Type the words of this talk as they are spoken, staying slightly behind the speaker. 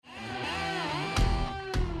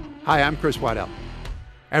Hi, I'm Chris Waddell.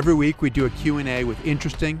 Every week we do a Q&A with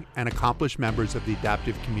interesting and accomplished members of the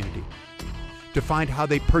adaptive community to find how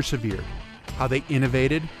they persevered, how they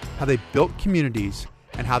innovated, how they built communities,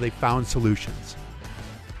 and how they found solutions.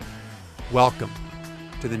 Welcome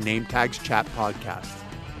to the Name Tags Chat podcast.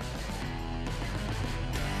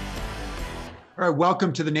 All right,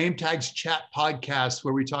 welcome to the Name Tags Chat podcast,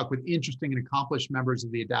 where we talk with interesting and accomplished members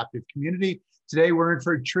of the adaptive community. Today, we're in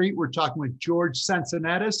for a treat. We're talking with George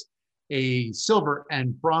Cincinnatus, a silver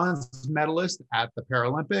and bronze medalist at the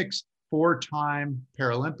Paralympics, four-time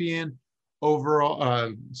Paralympian,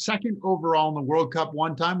 overall, second overall in the World Cup.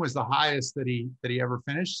 One time was the highest that he ever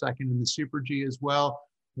finished, second in the Super G as well.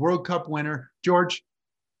 World Cup winner. George,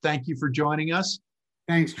 thank you for joining us.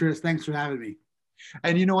 Thanks, Chris. Thanks for having me.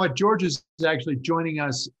 And you know what? George is actually joining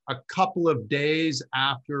us a couple of days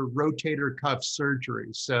after rotator cuff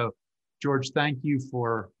surgery. So George, thank you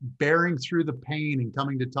for bearing through the pain and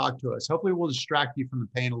coming to talk to us. Hopefully we'll distract you from the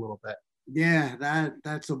pain a little bit. Yeah,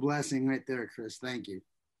 that's a blessing right there, Chris. Thank you.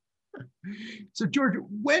 So George,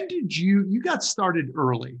 when did you got started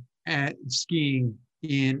early at skiing,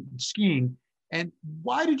 and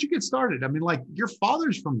why did you get started? I mean, like, your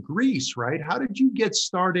father's from Greece, right? How did you get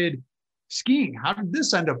started skiing? How did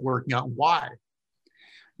this end up working out? Why?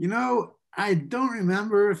 You know, I don't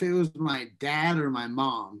remember if it was my dad or my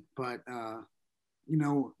mom, but,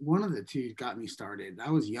 one of the two got me started. I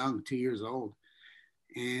was young, 2 years old.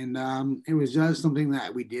 And it was just something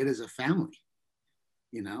that we did as a family,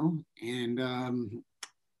 and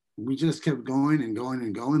we just kept going and going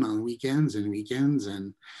and going on weekends. And,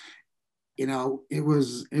 it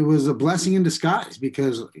was a blessing in disguise,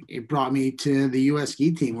 because it brought me to the U.S.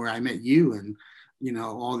 ski team, where I met you and,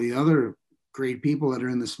 all the other great people that are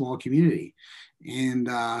in the small community. And,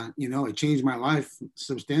 it changed my life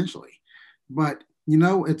substantially. But,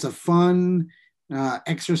 it's a fun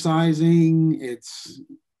exercising. It's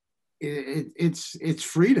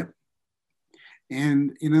freedom.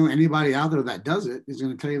 And, anybody out there that does it is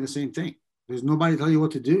going to tell you the same thing. There's nobody to tell you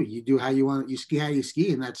what to do. You do how you want, you ski how you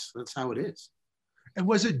ski, and that's how it is. And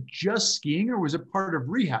was it just skiing, or was it part of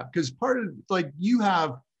rehab? Because part of, like, you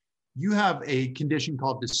have a condition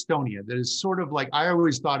called dystonia that is sort of like, I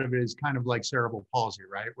always thought of it as kind of like cerebral palsy,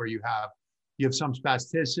 right? Where you have some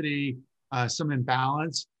spasticity, some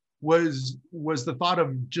imbalance. Was the thought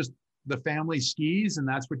of just the family skis and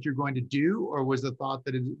that's what you're going to do? Or was the thought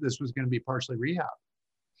that this was going to be partially rehab?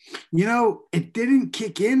 It didn't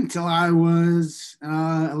kick in till I was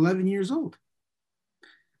 11 years old.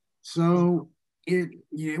 So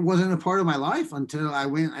it wasn't a part of my life until I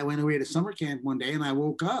went away to summer camp one day, and I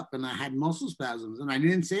woke up and I had muscle spasms, and I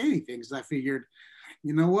didn't say anything because I figured,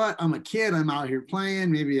 you know what, I'm a kid, I'm out here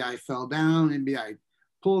playing, maybe I fell down, maybe I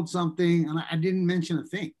pulled something, and I didn't mention a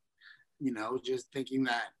thing, just thinking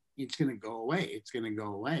that it's going to go away, it's going to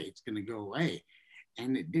go away, it's going to go away.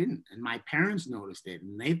 And it didn't. And my parents noticed it,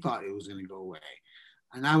 and they thought it was going to go away.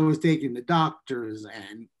 And I was taking the doctors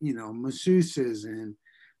and, masseuses and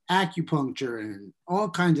acupuncture and all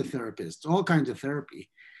kinds of therapists, all kinds of therapy,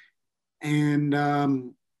 and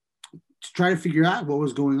to try to figure out what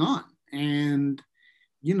was going on. And,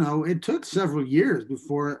 it took several years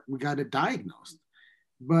before we got it diagnosed.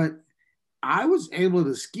 But I was able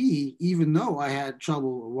to ski even though I had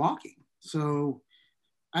trouble walking. So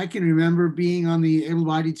I can remember being on the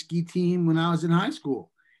able-bodied ski team when I was in high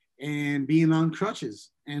school and being on crutches.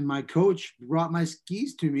 And my coach brought my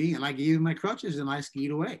skis to me, and I gave him my crutches, and I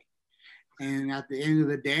skied away. And at the end of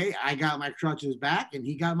the day, I got my crutches back, and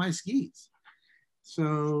he got my skis.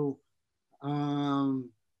 So, so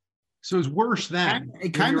it was worse then.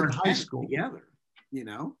 It kind of in high school together,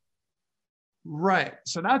 Right.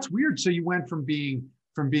 So that's weird. So you went from being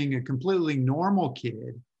a completely normal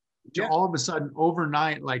kid to all of a sudden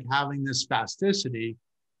overnight, like, having this spasticity.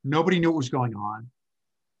 Nobody knew what was going on.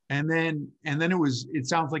 And then it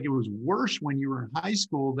sounds like it was worse when you were in high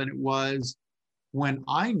school than it was when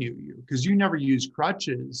I knew you, because you never used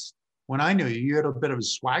crutches. When I knew you, you had a bit of a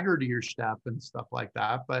swagger to your step and stuff like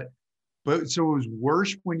that. But so it was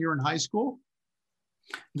worse when you were in high school?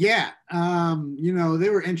 Yeah. They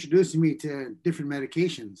were introducing me to different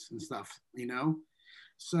medications and stuff,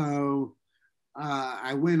 So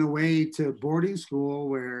I went away to boarding school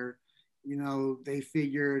where, they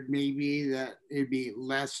figured maybe that it'd be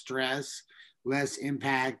less stress, less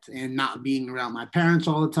impact, and not being around my parents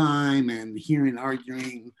all the time and hearing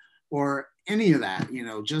arguing or any of that,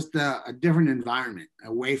 just a different environment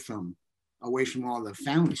away from all the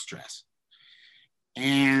family stress.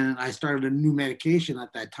 And I started a new medication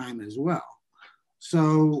at that time as well.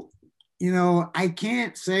 So, I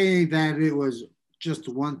can't say that it was just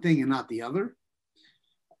one thing and not the other.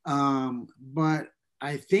 But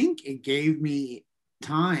I think it gave me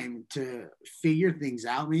time to figure things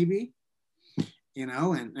out, maybe,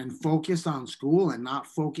 and focus on school and not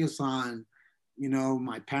focus on,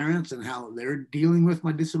 my parents and how they're dealing with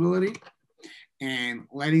my disability, and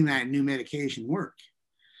letting that new medication work.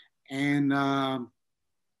 And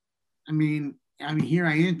here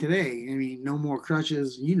I am today. No more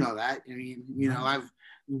crutches. You know that. I've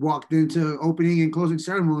walked into opening and closing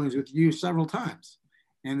ceremonies with you several times,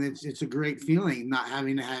 and it's a great feeling not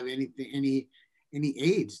having to have any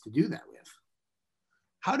aids to do that with.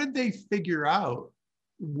 How did they figure out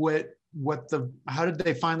how did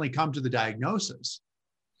they finally come to the diagnosis?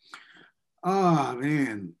 Oh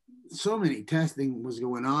man, so many testing was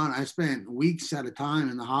going on. I spent weeks at a time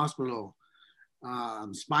in the hospital,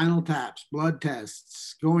 spinal taps, blood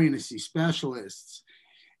tests, going to see specialists.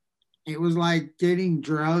 It was like getting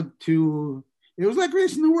drugged to, it was like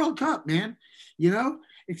racing the World Cup, man.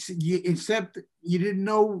 Except you didn't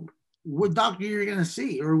know what doctor you're going to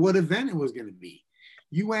see or what event it was going to be.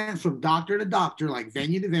 You went from doctor to doctor, like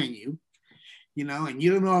venue to venue, and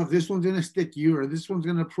you don't know if this one's going to stick you or this one's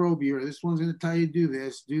going to probe you or this one's going to tell you do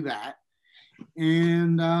this, do that.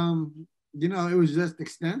 And, it was just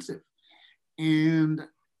extensive. And,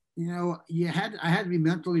 I had to be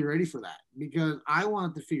mentally ready for that because I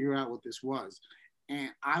wanted to figure out what this was. And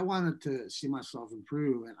I wanted to see myself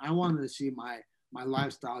improve, and I wanted to see my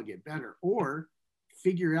lifestyle get better, or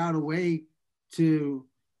figure out a way to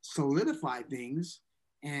solidify things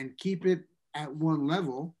and keep it at one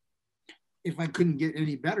level if I couldn't get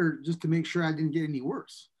any better, just to make sure I didn't get any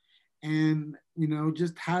worse. And,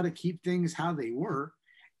 just how to keep things how they were,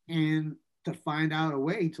 and to find out a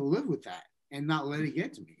way to live with that and not let it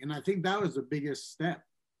get to me. And I think that was the biggest step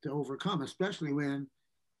to overcome, especially when,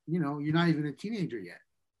 you're not even a teenager yet.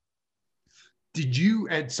 Did you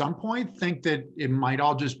at some point think that it might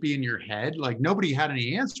all just be in your head? Like nobody had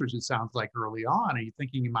any answers, it sounds like, early on. Are you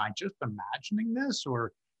thinking, am I just imagining this,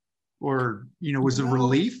 or was it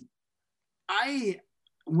relief?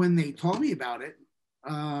 When they told me about it,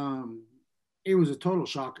 it was a total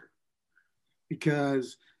shocker,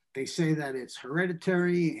 because they say that it's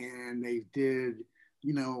hereditary, and they did,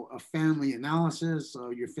 a family analysis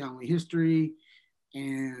of your family history,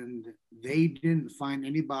 and they didn't find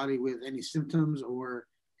anybody with any symptoms or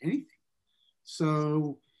anything.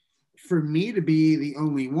 So for me to be the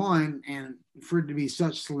only one, and for it to be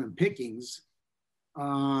such slim pickings,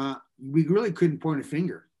 we really couldn't point a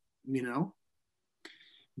finger,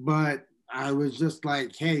 But I was just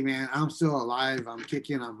like, hey, man, I'm still alive. I'm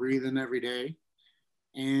kicking, I'm breathing every day,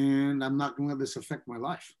 and I'm not going to let this affect my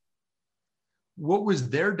life. What was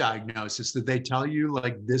their diagnosis? Did they tell you,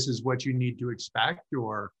 like, this is what you need to expect,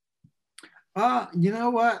 or? You know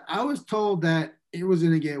what? I was told that it was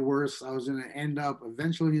going to get worse. I was going to end up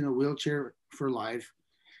eventually in a wheelchair for life.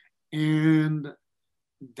 And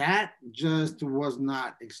that just was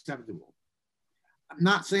not acceptable. I'm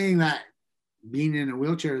not saying that being in a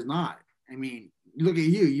wheelchair is not. Look at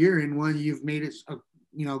you. You're in one. You've made it,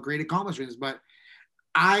 great accomplishments. But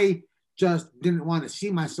I just didn't want to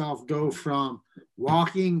see myself go from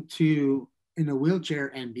walking to in a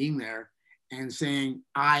wheelchair and being there and saying,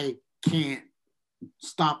 I can't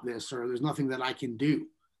stop this, or there's nothing that I can do.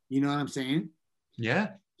 You know what I'm saying? Yeah.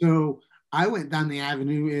 So I went down the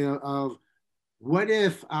avenue of, what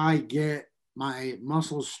if I get my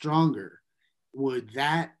muscles stronger? Would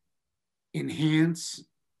that enhance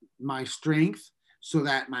my strength so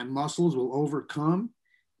that my muscles will overcome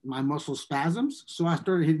my muscle spasms? So I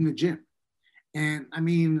started hitting the gym. And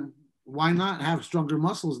why not have stronger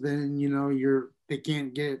muscles than, they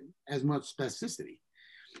can't get as much spasticity.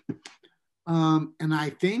 And I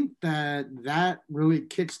think that really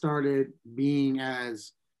kickstarted being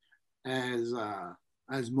as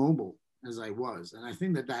mobile as I was. And I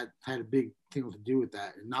think that had a big thing to do with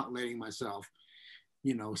that, and not letting myself,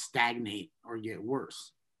 stagnate or get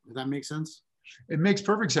worse. Does that make sense? It makes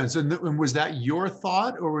perfect sense. And was that your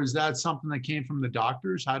thought, or was that something that came from the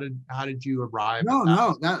doctors? How did you arrive?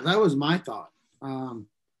 No, that was my thought.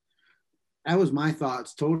 That was my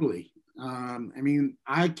thoughts totally.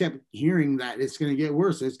 I kept hearing that it's going to get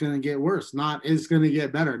worse. It's going to get worse. Not it's going to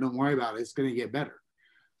get better. Don't worry about it. It's going to get better.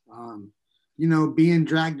 Being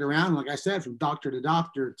dragged around, like I said, from doctor to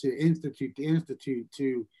doctor, to institute,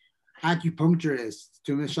 to acupuncturists,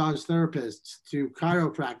 to massage therapists, to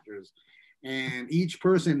chiropractors, and each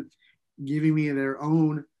person giving me their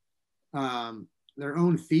own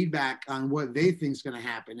feedback on what they think is going to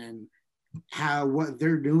happen, and how what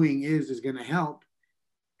they're doing is going to help.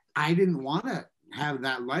 I didn't want to have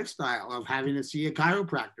that lifestyle of having to see a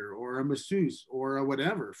chiropractor or a masseuse or a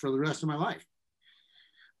whatever for the rest of my life.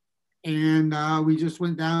 And we just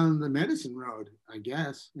went down the medicine road, I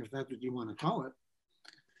guess, if that's what you want to call it.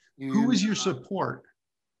 Who And was your support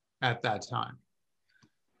at that time?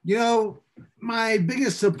 you know, my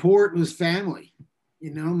biggest support was family.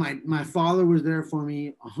 You know, my father was there for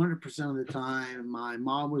me 100% of the time. My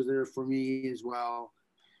mom was there for me as well.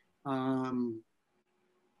 Um,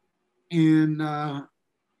 and I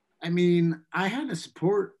mean, I had to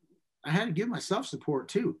support, I had to give myself support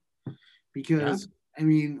too, Yeah. because I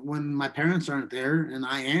mean, when my parents aren't there and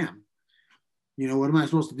I am, you know, what am I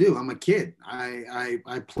supposed to do? I'm a kid. I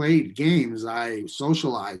played games. I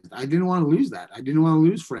socialized. I didn't want to lose that. I didn't want to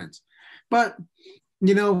lose friends. But,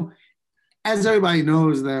 you know, as everybody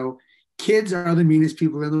knows, though, kids are the meanest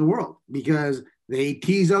people in the world because they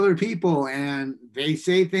tease other people and they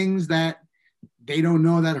say things that they don't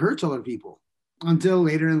know that hurts other people until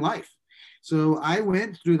later in life. So I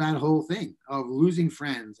went through that whole thing of losing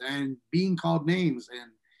friends and being called names and,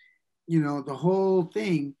 you know, the whole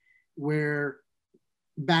thing where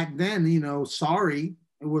back then, you know, sorry,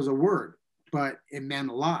 it was a word, but it meant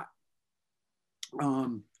a lot.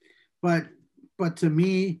 Um, but but to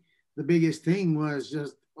me, the biggest thing was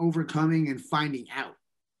just overcoming and finding out,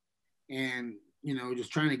 and you know,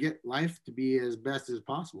 just trying to get life to be as best as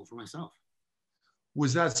possible for myself.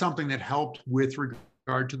 Was that something that helped with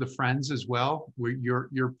regard to the friends as well? Were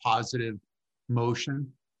your positive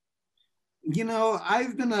motion? You know,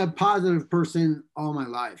 I've been a positive person all my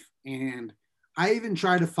life, and I even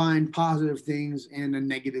try to find positive things in a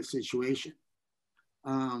negative situation.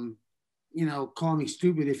 Um, you know, call me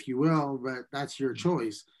stupid if you will, but that's your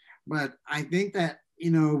choice. But I think that, you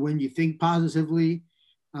know, when you think positively,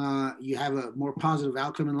 you have a more positive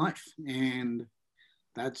outcome in life. And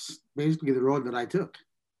that's basically the road that I took.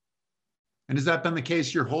 And has that been the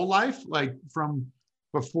case your whole life? Like from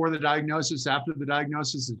before the diagnosis, after the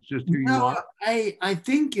diagnosis, it's just who you No, are? I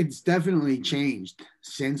think it's definitely changed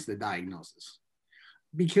since the diagnosis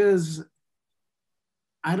because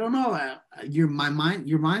I don't know. Your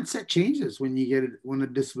mindset changes when you get it, when a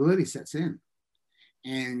disability sets in,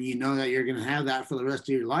 and you know that you're going to have that for the rest of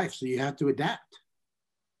your life. So you have to adapt.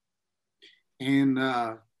 And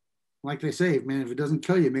like they say, man, if it doesn't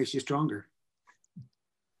kill you, it makes you stronger.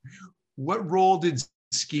 What role did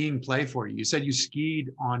skiing play for you? You said you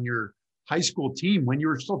skied on your high school team when you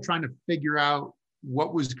were still trying to figure out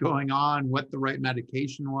what was going on, what the right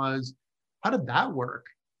medication was. How did that work?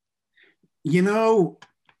 You know,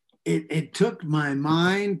 it took my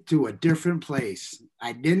mind to a different place.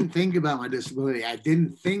 I didn't think about my disability. I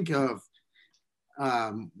didn't think of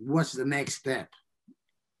what's the next step.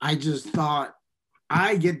 I just thought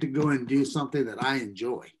I get to go and do something that I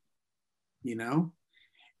enjoy, you know,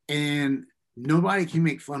 and nobody can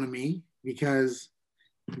make fun of me because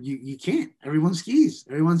you can't. Everyone skis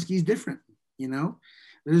different, you know.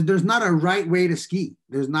 There's not a right way to ski.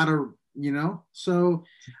 There's not a, you know. So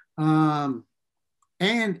um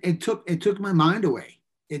and it took my mind away.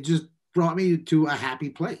 It just brought me to a happy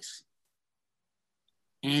place.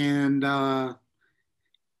 And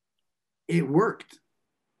it worked.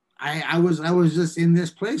 I was just in this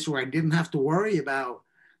place where I didn't have to worry about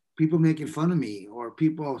people making fun of me or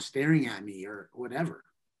people staring at me or whatever.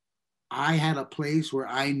 I had a place where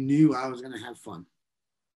I knew I was going to have fun.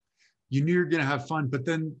 You knew you're going to have fun, but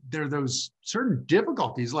then there are those certain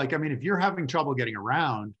difficulties. Like, I mean, if you're having trouble getting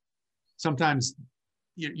around, sometimes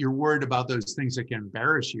you're worried about those things that can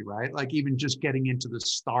embarrass you, right? Like even just getting into the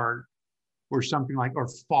start or something like, or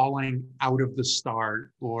falling out of the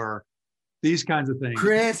start or these kinds of things.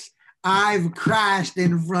 Chris, I've crashed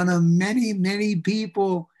in front of many, many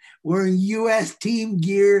people wearing US team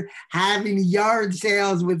gear, having yard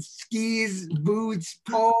sales with skis, boots,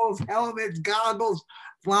 poles, helmets, goggles,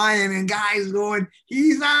 flying, and guys going,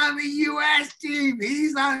 he's on the US team.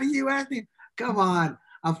 He's on the US team. Come on.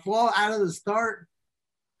 A fall out of the start,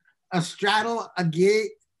 a straddle, a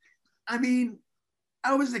gate. I mean,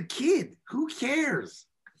 I was a kid. Who cares?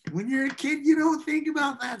 When you're a kid, you don't think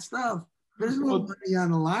about that stuff. There's no money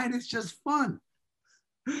on the line. It's just fun.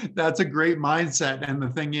 That's a great mindset. And the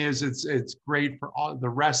thing is, it's great for all the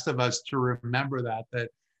rest of us to remember that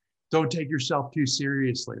don't take yourself too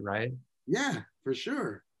seriously, right? Yeah, for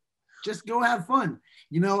sure. Just go have fun.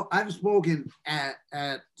 You know, I've spoken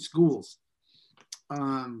at schools.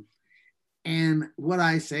 And what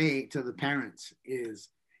I say to the parents is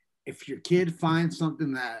if your kid finds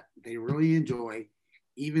something that they really enjoy,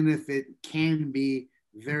 even if it can be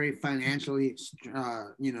very financially,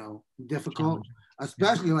 you know, difficult,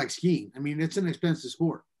 especially like skiing. I mean, it's an expensive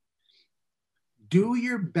sport. Do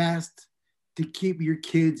your best to keep your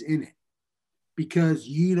kids in it because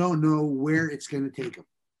you don't know where it's going to take them.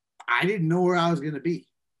 I didn't know where I was going to be.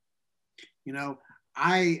 You know,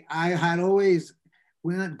 I had always,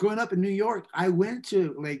 when growing up in New York, I went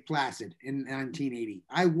to Lake Placid in 1980.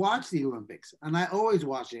 I watched the Olympics, and I always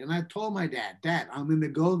watched it. And I told my dad, Dad, I'm going to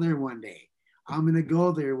go there one day. I'm going to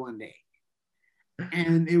go there one day.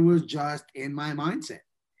 And it was just in my mindset.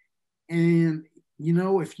 And, you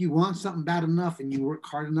know, if you want something bad enough and you work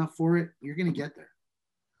hard enough for it, you're going to get there.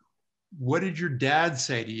 What did your dad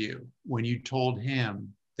say to you when you told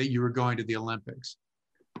him that you were going to the Olympics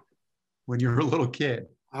when you were a little kid?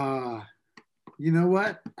 You know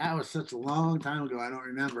what? That was such a long time ago. I don't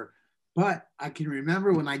remember, but I can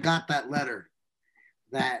remember when I got that letter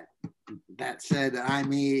that said that I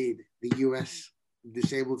made the U.S.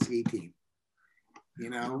 disabled ski team. You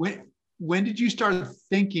know, when did you start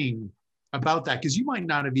thinking about that? Because you might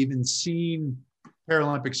not have even seen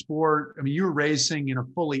Paralympic sport. I mean, you were racing in a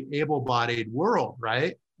fully able-bodied world,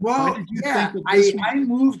 right? Well, yeah, I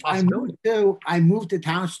moved to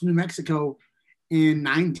Taos, New Mexico in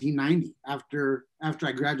 1990 after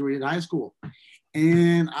I graduated high school,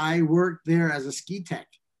 and I worked there as a ski tech,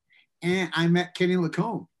 and I met Kenny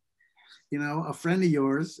Lacombe, you know, a friend of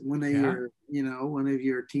yours, one of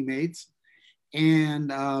your teammates,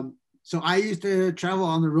 and so I used to travel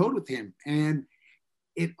on the road with him, and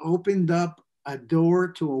it opened up a door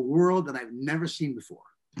to a world that I've never seen before,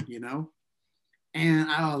 you know,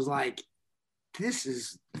 and I was like, this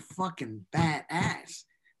is fucking badass.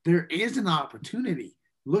 There is an opportunity.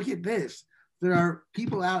 Look at this. There are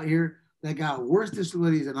people out here that got worse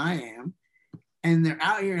disabilities than I am, and they're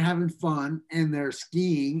out here having fun, and they're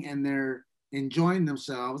skiing, and they're enjoying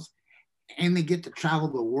themselves, and they get to travel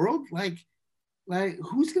the world. Like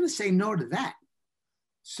who's gonna say no to that?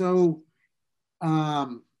 So,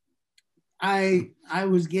 I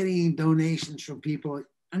was getting donations from people.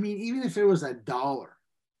 I mean, even if it was $1,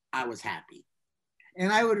 I was happy.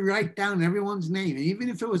 And I would write down everyone's name. And even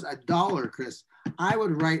if it was $1, Chris, I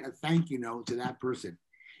would write a thank you note to that person.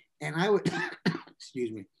 And I would,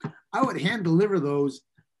 excuse me, I would hand deliver those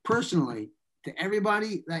personally to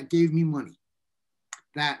everybody that gave me money,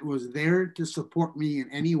 that was there to support me in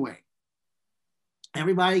any way.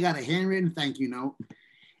 Everybody got a handwritten thank you note.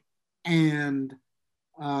 And,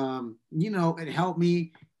 you know, it helped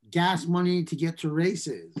me gas money to get to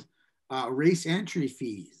races, race entry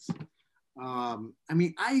fees. I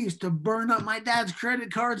mean, I used to burn up my dad's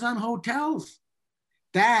credit cards on hotels.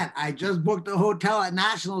 Dad, I just booked a hotel at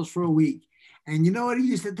Nationals for a week. And you know what he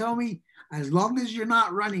used to tell me? As long as you're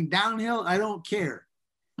not running downhill, I don't care.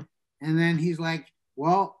 And then he's like,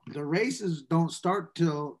 well, the races don't start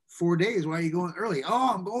till 4 days. Why are you going early?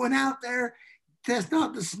 Oh, I'm going out there, test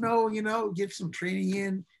out the snow, you know, get some training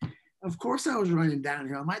in. Of course I was running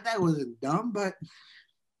downhill. My dad wasn't dumb, but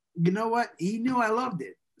you know what? He knew I loved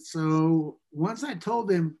it. So once I told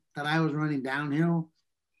him that I was running downhill,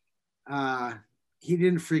 he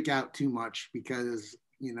didn't freak out too much because,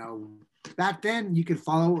 you know, back then you could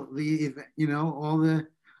follow the, you know,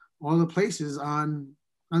 all the places on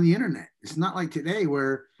the internet. It's not like today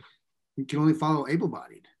where you can only follow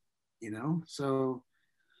able-bodied, you know? So,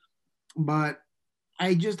 but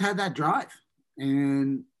I just had that drive,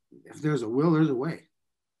 and if there's a will, there's a way.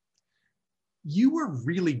 You were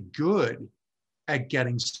really good at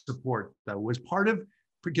getting support, though. Was part of,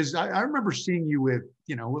 because I remember seeing you with,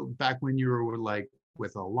 you know, back when you were like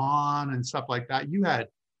with Alon and stuff like that. You had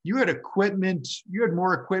equipment. You had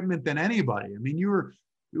more equipment than anybody. I mean,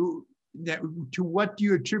 to what do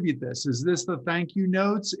you attribute this? Is this the thank you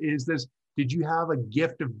notes? Did you have a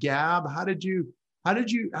gift of gab? How did you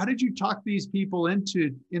talk these people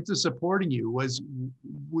into supporting you? Was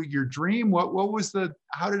your dream?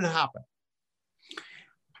 How did it happen?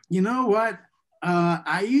 You know what?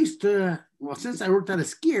 I used to, well, since I worked at a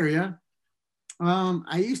ski area,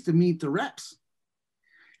 I used to meet the reps,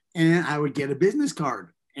 and I would get a business card,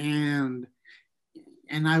 and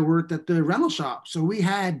I worked at the rental shop. So we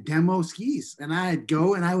had demo skis, and I'd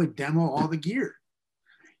go and I would demo all the gear,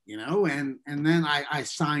 you know, and then I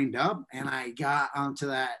signed up and I got onto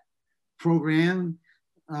that program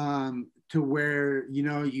to where, you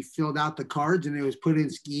know, you filled out the cards and it was put in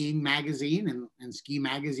skiing magazine and ski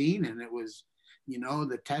magazine. And it was, you know,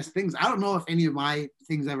 the test things. I don't know if any of my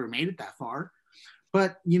things ever made it that far,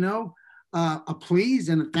 but, you know, a please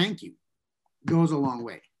and a thank you goes a long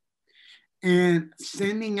way. And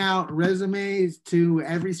sending out resumes to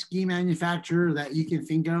every ski manufacturer that you can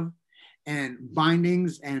think of, and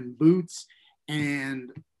bindings and boots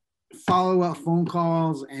and follow-up phone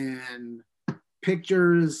calls and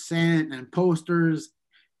pictures sent and posters.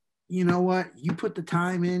 You know what? You put the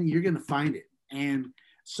time in, you're going to find it. And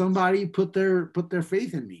somebody put their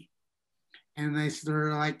faith in me. And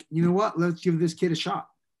they're like, you know what? Let's give this kid a shot.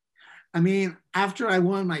 I mean, after I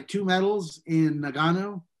won my 2 medals in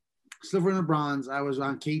Nagano, silver and a bronze, I was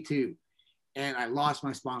on K2 and I lost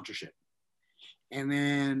my sponsorship. And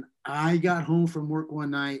then I got home from work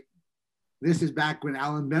one night. This is back when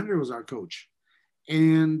Alan Bender was our coach.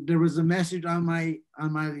 And there was a message on my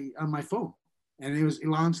phone, and it was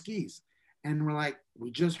Elan Skis. And we're like,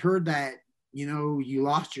 we just heard that, you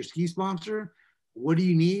lost your ski sponsor. What do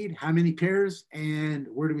you need? How many pairs? And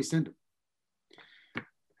where do we send them?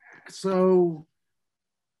 So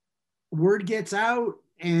word gets out,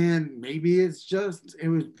 and maybe it was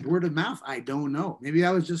word of mouth. I don't know. Maybe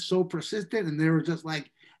I was just so persistent, and they were just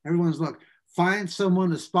like, everyone's look, find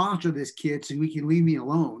someone to sponsor this kid so we can leave me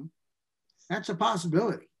alone. That's a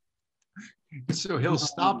possibility. So he'll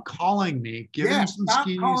stop calling me, give him some stop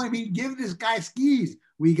skis. calling me, give this guy skis.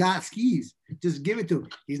 We got skis. Just give it to him.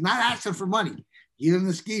 He's not asking for money. Give him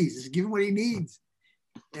the skis. Just give him what he needs.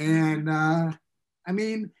 And I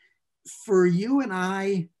mean, for you and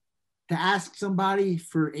I to ask somebody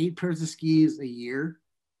for 8 pairs of skis a year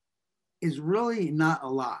is really not a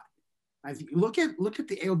lot. If you look at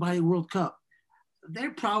the Ale Body World Cup,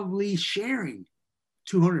 they're probably sharing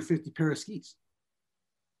 250 pair of skis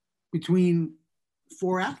between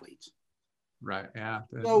 4 athletes. Right. Yeah.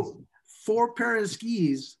 So 4 pairs of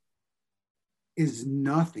skis is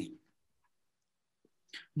nothing.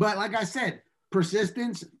 But like I said,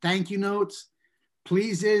 persistence, thank you notes,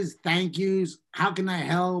 pleases, thank yous, how can I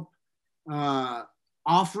help,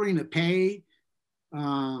 offering to pay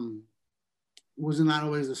wasn't not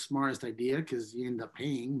always the smartest idea because you end up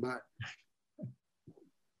paying, but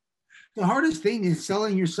the hardest thing is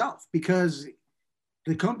selling yourself because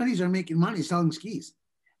the companies are making money selling skis,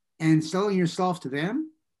 and selling yourself to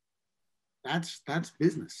them, that's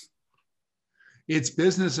business. It's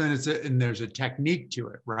business, and there's a technique to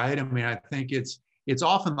it, right? I mean, I think it's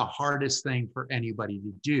often the hardest thing for anybody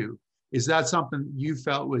to do. Is that something you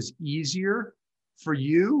felt was easier for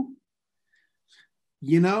you?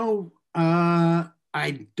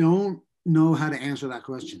 I don't know how to answer that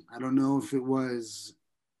question. I don't know if it was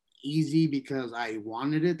easy because I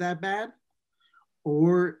wanted it that bad,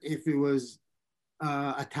 or if it was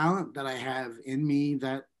a talent that I have in me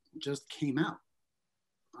that just came out.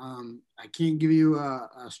 I can't give you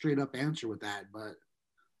a straight up answer with that, but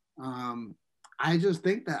I just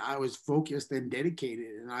think that I was focused and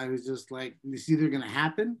dedicated, and I was just like, it's either going to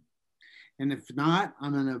happen, and if not,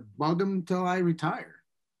 I'm going to bug them until I retire.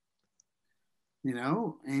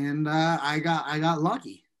 And I got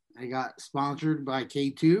lucky. I got sponsored by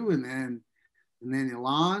K2, and then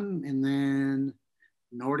Elan, and then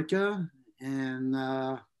Nordica, and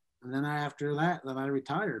then after that, I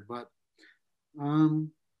retired. But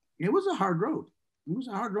it was a hard road. It was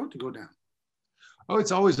a hard road to go down. Oh,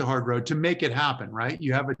 it's always a hard road to make it happen, right?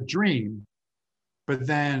 You have a dream, but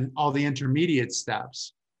then all the intermediate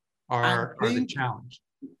steps are the challenge.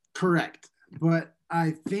 Correct. But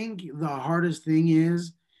I think the hardest thing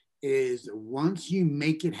is once you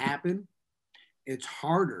make it happen, it's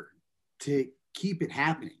harder to keep it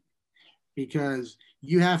happening because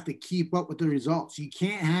you have to keep up with the results. You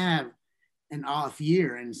can't have an off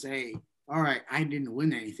year and say, all right, I didn't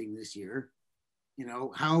win anything this year.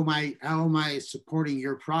 How am I supporting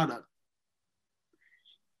your product?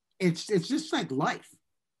 It's just like life.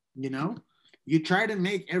 You try to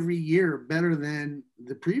make every year better than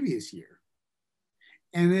the previous year,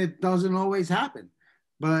 and it doesn't always happen,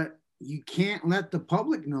 but you can't let the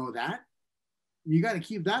public know that. You got to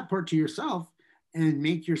keep that part to yourself and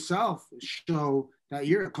make yourself show that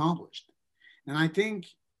you're accomplished. And I think,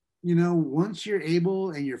 once you're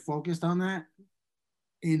able and you're focused on that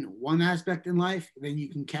in one aspect in life, then you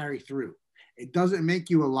can carry through. It doesn't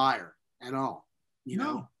make you a liar at all.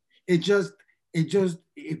 No. It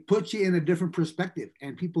puts you in a different perspective,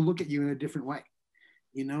 and people look at you in a different way.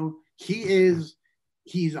 He's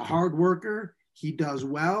a hard worker. He does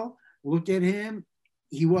well. Look at him.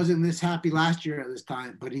 He wasn't this happy last year at this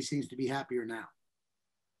time, but he seems to be happier now.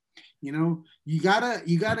 You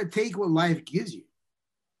gotta take what life gives you.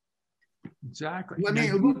 Exactly. I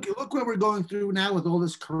mean, look what we're going through now with all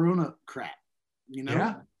this Corona crap.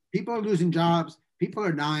 Yeah. People are losing jobs. People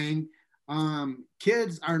are dying.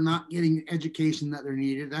 Kids are not getting education that they're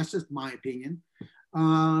needed. That's just my opinion.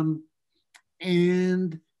 And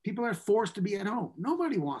people are forced to be at home.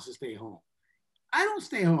 Nobody wants to stay home. I don't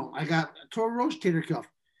stay home. I got a torn rotator cuff.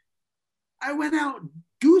 I went out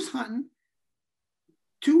goose hunting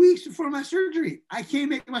 2 weeks before my surgery. I can't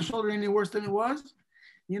make my shoulder any worse than it was.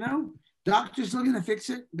 Doctors still gonna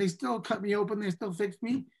fix it. They still cut me open. They still fix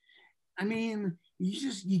me. I mean,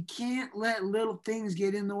 you can't let little things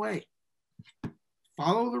get in the way.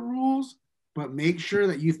 Follow the rules, but make sure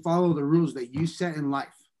that you follow the rules that you set in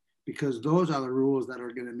life, because those are the rules that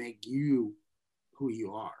are going to make you who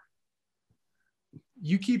you are.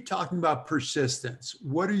 You keep talking about persistence.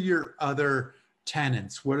 What are your other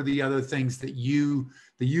tenets? What are the other things that you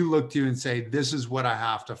look to and say, this is what I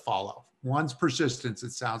have to follow? One's persistence,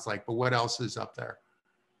 it sounds like, but what else is up there?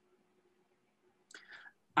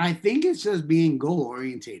 I think it's just being goal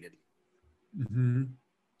orientated. Mm-hmm.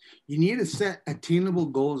 You need to set attainable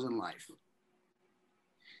goals in life.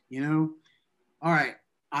 All right,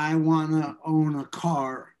 I want to own a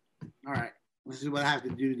car. All right, this is what I have to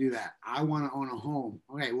do that. I want to own a home.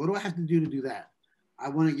 Okay, what do I have to do to do that? I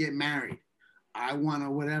want to get married. I want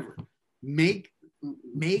to whatever. Make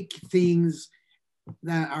things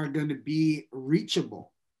that are going to be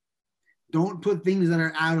reachable. Don't put things that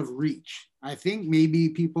are out of reach. I think maybe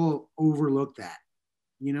people overlook that,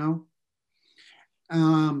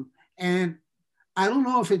 and I don't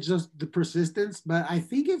know if it's just the persistence, but I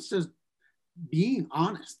think it's just being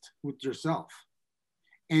honest with yourself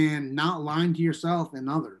and not lying to yourself and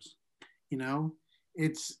others.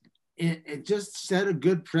 It just set a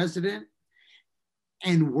good precedent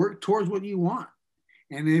and work towards what you want.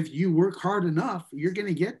 And if you work hard enough, you're going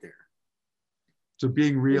to get there. So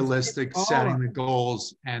being realistic, setting the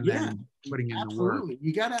goals, and then putting in the work.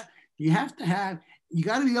 You gotta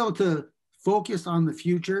be able to focus on the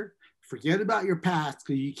future. Forget about your past,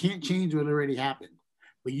 because you can't change what already happened,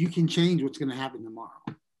 but you can change what's going to happen tomorrow.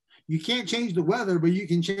 You can't change the weather, but you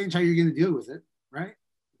can change how you're going to deal with it, right?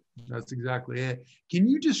 That's exactly it. Can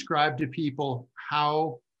you describe to people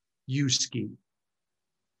how you ski?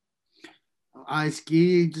 I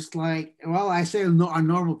ski just like, I say a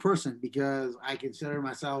normal person, because I consider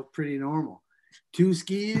myself pretty normal. 2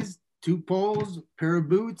 skis, 2 poles, pair of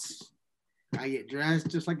boots. I get dressed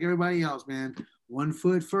just like everybody else, man. 1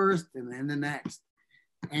 foot first and then the next.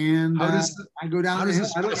 And I go down the hill.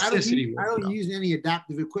 I don't use any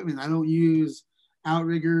adaptive equipment. I don't use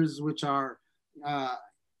outriggers, which are,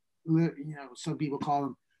 some people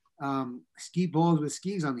call them ski poles with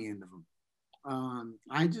skis on the end of them.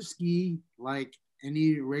 I just ski like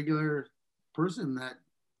any regular person that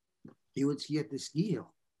you would ski at the ski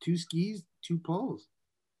hill. 2 skis, 2 poles.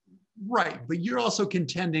 Right, but you're also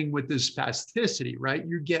contending with this spasticity, right?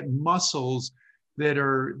 You get muscles that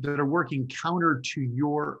are working counter to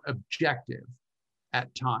your objective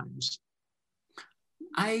at times.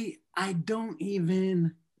 I don't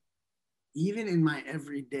even in my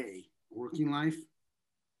everyday working life,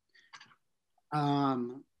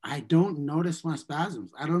 I don't notice my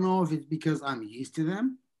spasms. I don't know if it's because I'm used to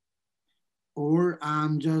them or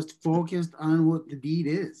I'm just focused on what the deed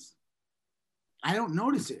is. I don't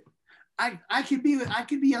notice it. I could be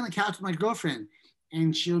on the couch with my girlfriend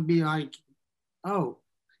and she'll be like, "Oh,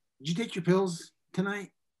 did you take your pills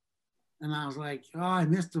tonight?" And I was like, "Oh, I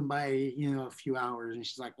missed them by, a few hours." And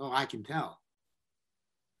she's like, "Oh, I can tell."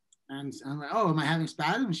 And I'm like, "Oh, am I having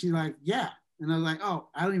spasms?" She's like, "Yeah." And I was like, "Oh,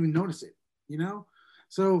 I don't even notice it,"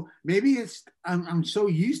 So maybe it's, I'm so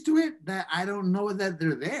used to it that I don't know that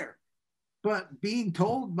they're there. But being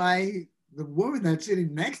told by the woman that's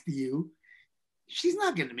sitting next to you, she's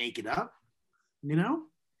not going to make it up,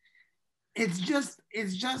 It's just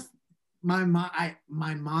my mind,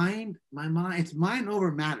 it's mind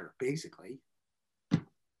over matter, basically.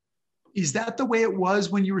 Is that the way it was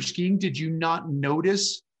when you were skiing? Did you not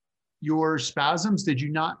notice your spasms? Did you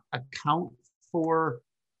not account for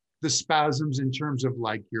the spasms in terms of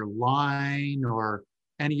like your line or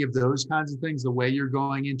any of those kinds of things, the way you're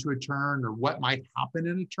going into a turn or what might happen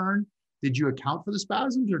in a turn? Did you account for the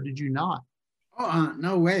spasms or did you not? Oh,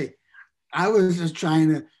 no way. I was just trying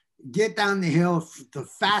to get down the hill the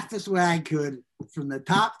fastest way I could from the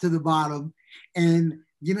top to the bottom. And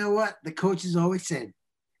you know what? The coaches always said,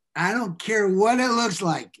 I don't care what it looks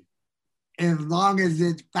like. As long as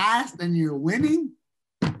it's fast and you're winning,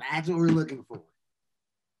 that's what we're looking for.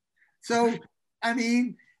 So, I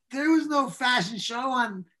mean, there was no fashion show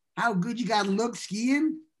on how good you got to look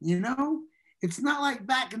skiing, It's not like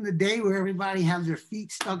back in the day where everybody has their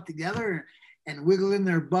feet stuck together and wiggling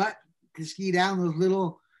their butt to ski down those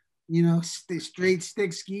little, straight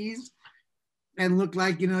stick skis and look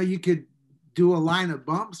like, you could do a line of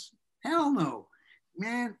bumps. Hell no.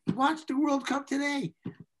 Man, watch the World Cup today.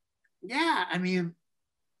 Yeah, I mean,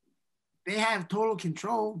 they have total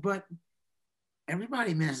control, but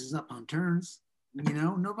everybody messes up on turns.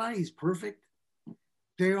 Nobody's perfect.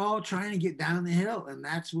 They're all trying to get down the hill, and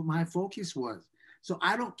that's what my focus was. So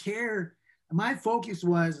I don't care. My focus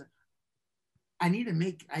was I need to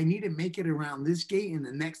make it around this gate and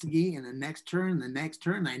the next gate and the next turn and the next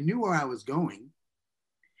turn. I knew where I was going.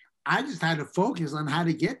 I just had to focus on how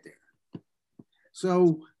to get there.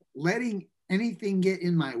 So letting anything get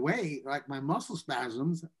in my way, like my muscle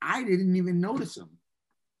spasms, I didn't even notice them.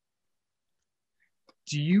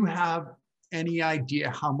 Do you have any idea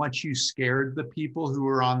how much you scared the people who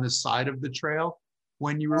were on the side of the trail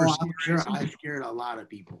when you were Oh, ski I'm sure racing? I scared a lot of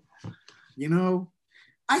people. You know,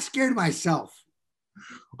 I scared myself.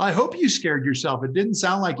 I hope you scared yourself. It didn't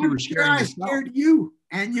sound like you I'm were sure scaring I yourself. scared you,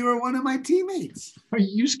 and you were one of my teammates.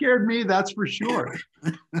 You scared me, that's for sure.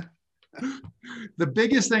 The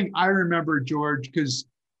biggest thing I remember, George, because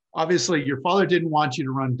obviously your father didn't want you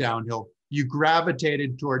to run downhill. You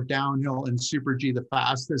gravitated toward downhill and Super G, the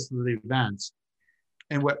fastest of the events.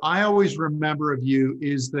 And what I always remember of you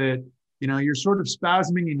is that, you know, you're sort of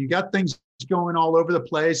spasming and you got things going all over the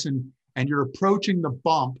place, and you're approaching the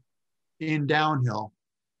bump in downhill.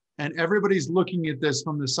 And everybody's looking at this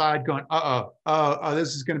from the side going,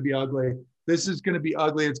 this is going to be ugly. This is going to be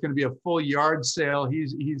ugly. It's going to be a full yard sale.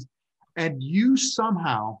 And you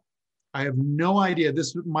somehow, I have no idea,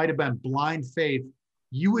 this might have been blind faith,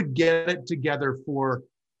 you would get it together for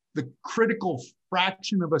the critical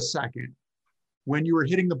fraction of a second when you were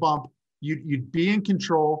hitting the bump. You'd be in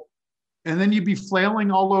control, and then you'd be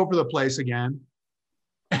flailing all over the place again.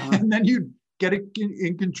 And then you'd get it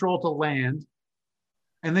in control to land.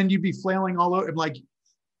 And then you'd be flailing all over. Like,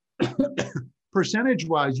 percentage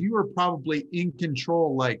wise, you were probably in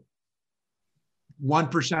control like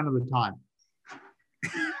 1% of the time.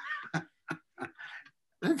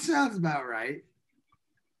 That sounds about right.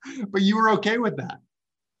 But you were okay with that.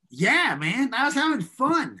 Yeah, man. I was having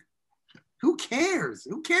fun. Who cares?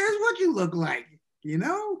 Who cares what you look like? You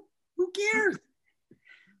know? Who cares?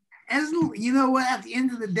 As you know what, at the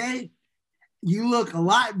end of the day, you look a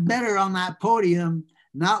lot better on that podium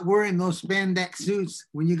not wearing those spandex suits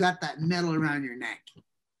when you got that medal around your neck.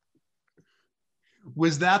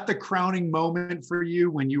 Was that the crowning moment for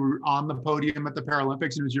you when you were on the podium at the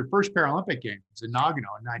Paralympics? It was your first Paralympic Games in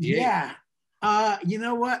Nagano in '98. Yeah. You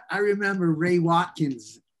know what? I remember Ray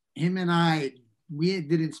Watkins. Him and I, we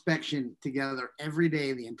did inspection together every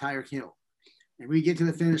day, the entire hill. And we get to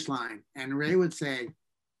the finish line. And Ray would say,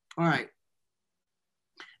 all right,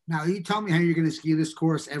 now you tell me how you're going to ski this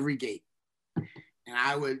course every gate. And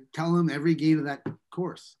I would tell him every gate of that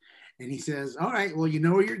course. And he says, all right, well, you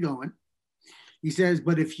know where you're going. He says,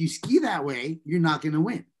 but if you ski that way, you're not going to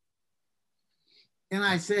win. And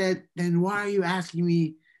I said, then why are you asking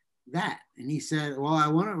me that? And he said, well, I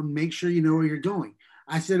want to make sure you know where you're going.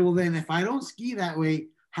 I said, well, then if I don't ski that way,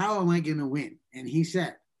 how am I going to win? And he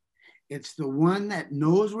said, it's the one that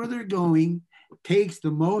knows where they're going, takes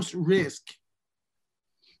the most risk,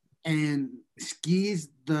 and skis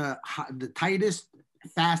the tightest,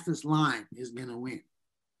 fastest line is going to win.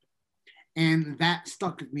 And that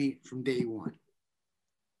stuck with me from day one.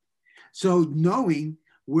 So knowing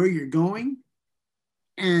where you're going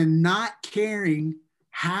and not caring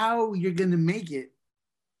how you're going to make it,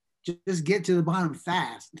 just get to the bottom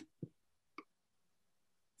fast.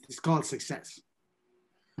 It's called success.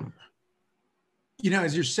 You know,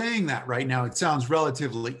 as you're saying that right now, it sounds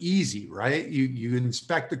relatively easy, right? You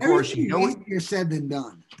inspect the course, you know what easier said than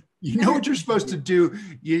done. You know what you're supposed to do.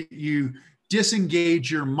 You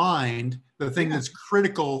disengage your mind, the thing that's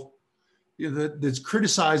critical, that's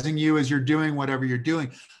criticizing you as you're doing whatever you're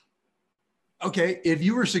doing. Okay, if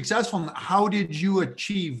you were successful, how did you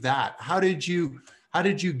achieve that? How did you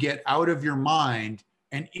get out of your mind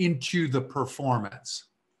and into the performance?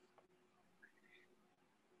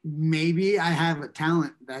 Maybe I have a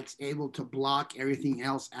talent that's able to block everything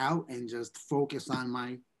else out and just focus on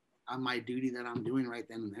my duty that I'm doing right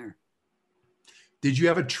then and there. Did you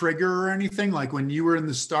have a trigger or anything? Like when you were in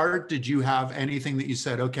the start, did you have anything that you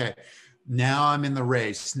said, okay, now I'm in the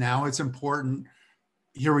race. Now it's important.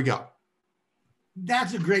 Here we go.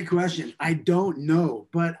 That's a great question. I don't know,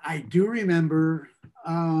 but I do remember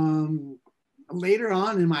later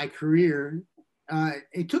on in my career,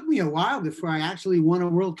 it took me a while before I actually won a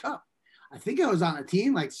World Cup. I think I was on a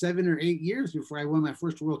team like 7 or 8 years before I won my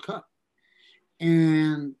first World Cup.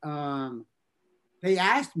 And they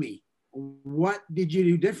asked me, what did you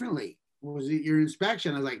do differently? Was it your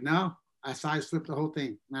inspection? I was like, no, I side slipped the whole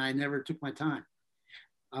thing. And I never took my time.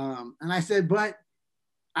 And I said, but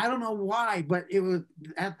I don't know why, but it was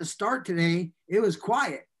at the start today, it was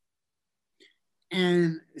quiet.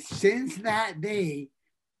 And since that day,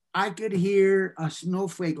 I could hear a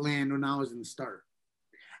snowflake land when I was in the start.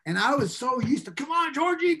 And I was so used to, come on,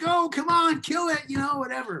 Georgie, go, come on, kill it, you know,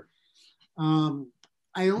 whatever.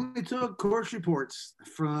 I only took course reports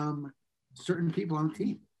from certain people on the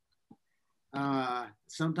team.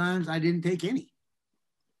 Sometimes I didn't take any.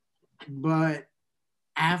 But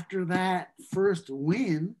after that first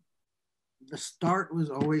win, the start was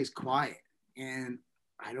always quiet, and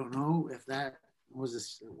I don't know if that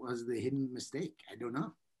was the hidden mistake. I don't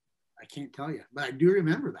know. I can't tell you, but I do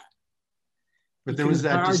remember that. But there was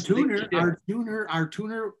that our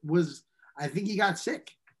tuner was, I think he got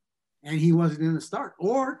sick, and he wasn't in the start.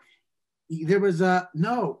 Or there was an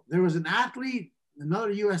athlete,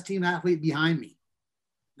 another U.S. team athlete behind me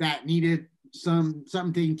that needed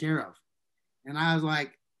something taken care of, and I was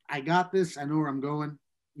like, I got this. I know where I'm going.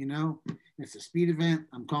 You know, it's a speed event.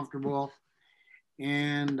 I'm comfortable,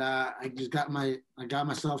 and I got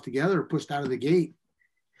myself together, pushed out of the gate.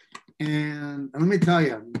 And let me tell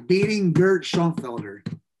you, beating Gert Schoenfelder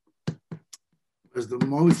was the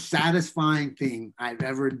most satisfying thing I've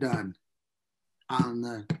ever done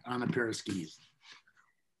on a pair of skis.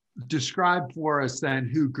 Describe for us then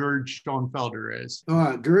who Gerd Schoenfelder is.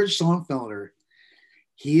 Gerd Schoenfelder,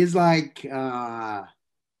 he is like,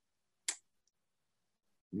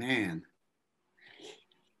 man,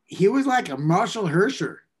 he was like a Marshall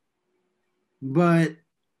Hirscher, but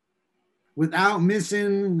without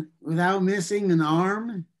missing an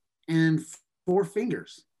arm and 4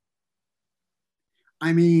 fingers.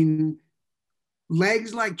 I mean,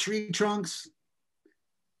 legs like tree trunks.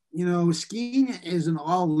 You know, skiing is an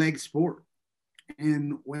all-leg sport.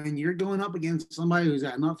 And when you're going up against somebody who's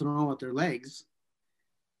got nothing wrong with their legs,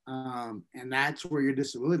 and that's where your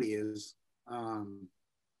disability is,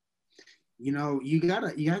 you know, you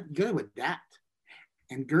gotta adapt.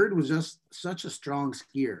 And Gerd was just such a strong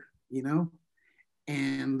skier, you know,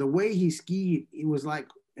 and the way he skied, it was like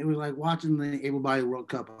watching the able-bodied World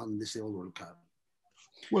Cup on the Disabled World Cup.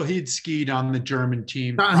 Well, he'd skied on the German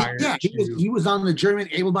team. He was on the German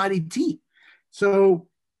able-bodied team. So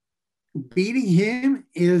beating him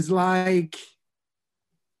is like,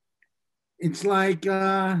 it's like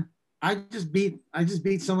I just beat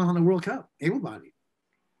someone on the World Cup, able-bodied,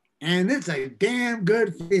 and it's a damn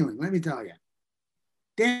good feeling. Let me tell you,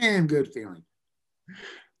 damn good feeling.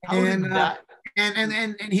 And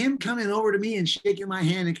him coming over to me and shaking my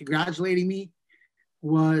hand and congratulating me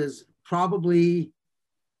was probably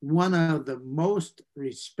one of the most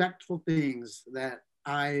respectful things that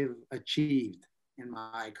I've achieved in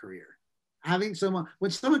my career. Having when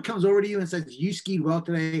someone comes over to you and says, you skied well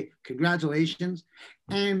today, congratulations.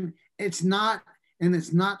 And it's not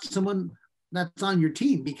someone that's on your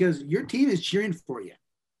team, because your team is cheering for you.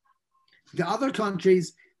 The other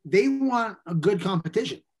countries, they want a good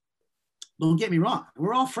competition. Don't get me wrong.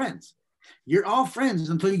 We're all friends. You're all friends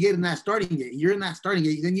until you get in that starting gate. You're in that starting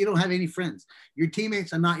gate, then you don't have any friends. Your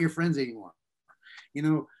teammates are not your friends anymore. You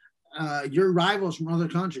know, your rivals from other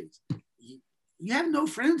countries. You have no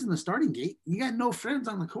friends in the starting gate. You got no friends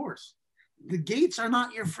on the course. The gates are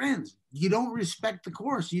not your friends. You don't respect the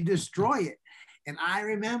course. You destroy it. And I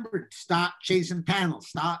remember, stop chasing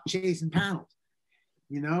panels,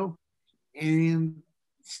 you know, and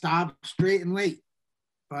stop straight and late.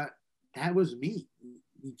 But that was me.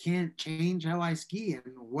 You can't change how I ski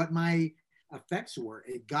and what my effects were.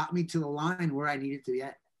 It got me to the line where I needed to be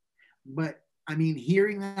at. But I mean,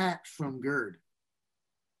 hearing that from Gerd,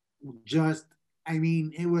 it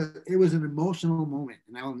was an emotional moment,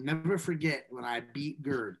 and I will never forget when I beat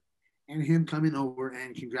Gerd and him coming over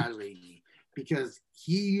and congratulating me, because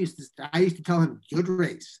I used to tell him, good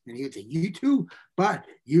race, and he would say, you too, but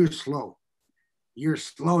you're slow. You're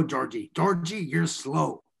slow, Georgie. Georgie, you're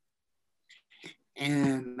slow.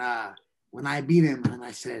 And when I beat him, and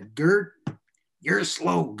I said, Gerd, you're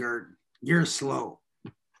slow, Gerd. You're slow.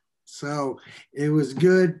 So it was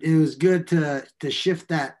good. It was good to shift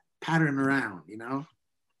that pattern around, you know.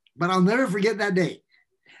 But I'll never forget that day.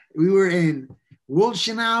 We were in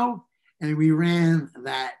Wildschenau, and we ran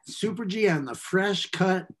that Super G on the fresh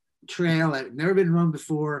cut trail that had never been run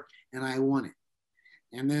before, and I won it.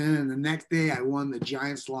 And then the next day, I won the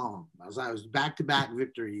giant slalom. I was back-to-back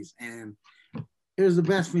victories, and it was the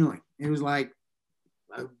best feeling. It was like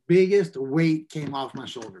the biggest weight came off my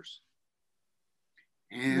shoulders.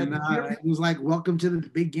 And it was like, welcome to the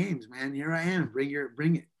big games, man. Here I am. Bring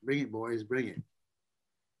it, boys, bring it.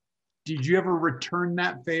 Did you ever return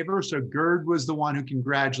that favor? So Gerd was the one who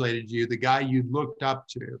congratulated you, the guy you looked up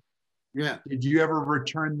to. Yeah. Did you ever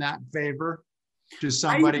return that favor to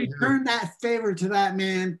somebody? I returned that favor to that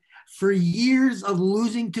man for years of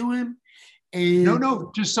losing to him. And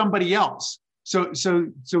No, to somebody else. So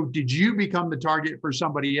did you become the target for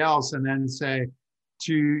somebody else and then say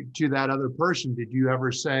to that other person, did you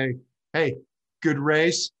ever say, hey, good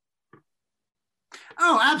race?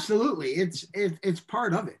 Oh, absolutely. It's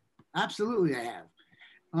part of it. Absolutely, I have.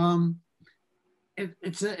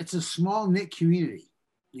 It's a small knit community,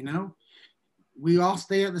 you know. We all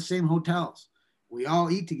stay at the same hotels. We all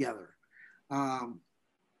eat together. um,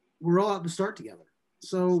 we're all at the start together.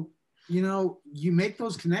 So, you know, you make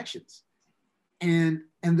those connections, and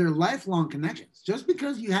they're lifelong connections. Just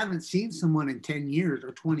because you haven't seen someone in 10 years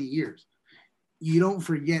or 20 years, you don't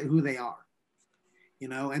forget who they are. You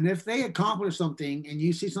know, and if they accomplish something and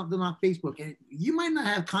you see something on Facebook, and you might not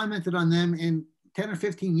have commented on them in 10 or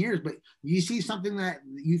 15 years, but you see something that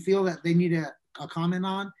you feel that they need a comment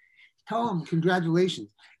on, tell them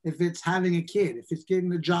congratulations. If it's having a kid, if it's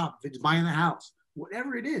getting a job, if it's buying a house,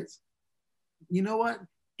 whatever it is, you know what?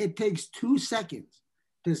 It takes 2 seconds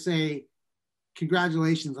to say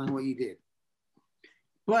congratulations on what you did.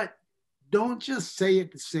 But don't just say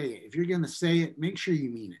it to say it. If you're going to say it, make sure you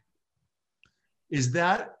mean it. Is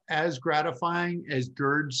that as gratifying as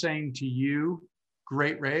Gerd saying to you,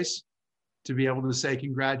 great race, to be able to say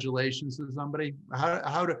congratulations to somebody?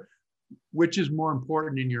 Which is more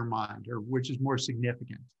important in your mind, or which is more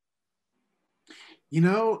significant? You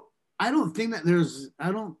know, I don't think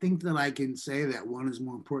that I can say that one is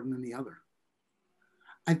more important than the other.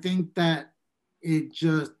 I think that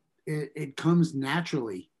it comes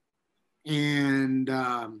naturally, and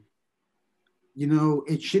you know,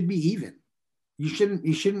 it should be even. You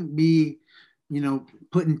shouldn't be, you know,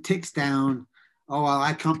 putting ticks down. Oh, well,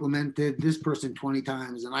 I complimented this person 20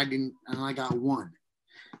 times and I got one.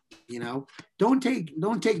 You know, don't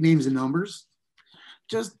take names and numbers.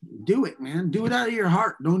 Just do it, man. Do it out of your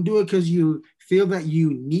heart. Don't do it because you feel that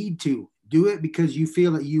you need to. Do it because you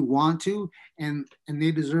feel that you want to, and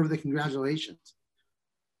they deserve the congratulations.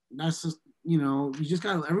 That's just, you know, you just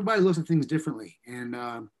got to, everybody looks at things differently. And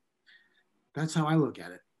that's how I look at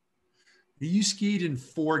it. You skied in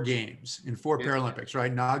 4 games, in 4 Paralympics,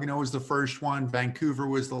 right? Nagano was the first one. Vancouver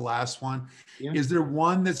was the last one. Yeah. Is there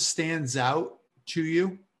one that stands out to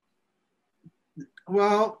you?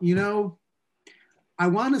 Well, you know, I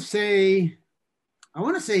want to say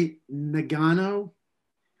Nagano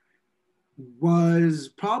was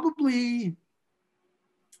probably,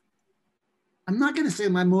 I'm not going to say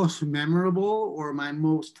my most memorable or my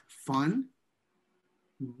most fun,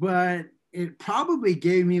 but it probably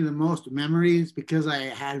gave me the most memories because I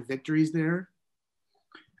had victories there.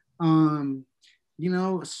 You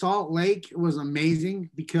know, Salt Lake was amazing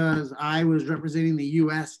because I was representing the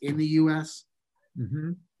U.S. in the U.S.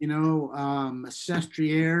 Mm-hmm. You know,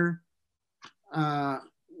 Sestriere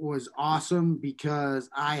was awesome because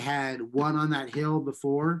I had won on that hill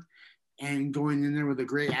before and going in there with a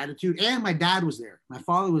great attitude. And my dad was there. My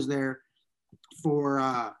father was there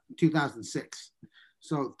for 2006.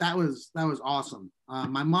 So that was awesome.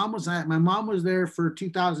 My mom was there for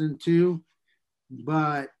 2002,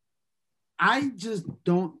 but I just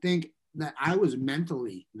don't think that I was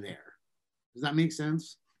mentally there. Does that make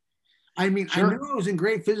sense? I mean, sure. I knew I was in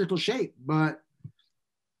great physical shape, but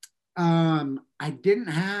I didn't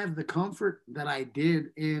have the comfort that I did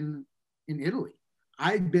in Italy.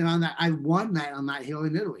 I'd been on that. I won that on that hill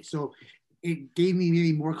in Italy, so it gave me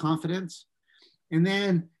maybe more confidence. And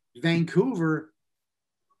then Vancouver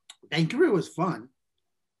was fun.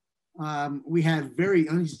 We had very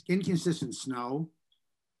inconsistent snow.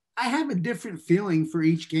 I have a different feeling for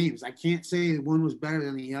each games. I can't say one was better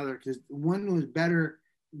than the other because one was better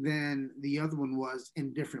than the other one was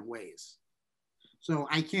in different ways. So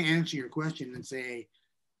I can't answer your question and say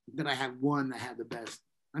that I have one that had the best.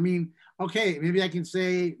 I mean, okay, maybe I can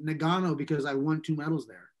say Nagano because I won 2 medals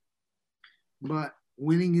there. But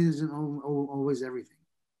winning isn't always everything.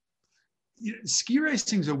 Ski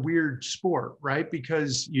racing is a weird sport, right?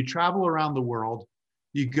 Because you travel around the world,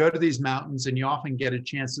 you go to these mountains, and you often get a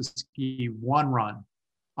chance to ski one run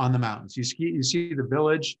on the mountains. You see the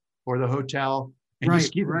village or the hotel, and you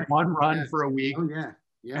ski one run for a week. Oh, yeah.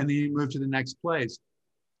 Yeah. And then you move to the next place.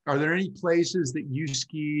 Are there any places that you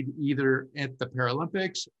skied either at the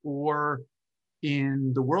Paralympics or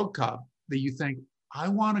in the World Cup that you think, I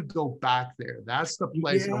want to go back there? That's the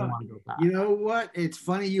place I want to go back. You know what? It's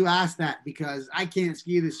funny you asked that because I can't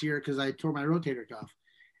ski this year because I tore my rotator cuff.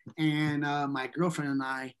 And my girlfriend and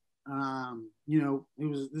I, you know,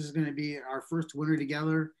 this is going to be our first winter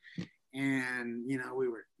together. And, you know, we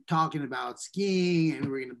were talking about skiing and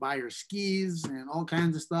we were going to buy her skis and all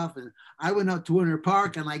kinds of stuff. And I went up to Winter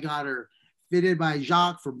Park and I got her fitted by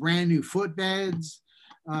Jacques for brand new footbeds.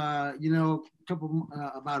 You know,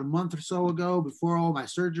 about a month or so ago before all my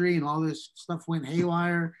surgery and all this stuff went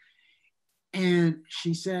haywire. And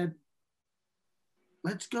she said,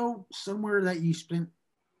 let's go somewhere that you spent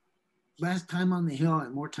less time on the hill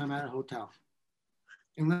and more time at a hotel.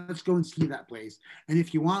 And let's go and ski that place. And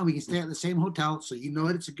if you want, we can stay at the same hotel so you know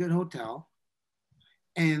that it's a good hotel.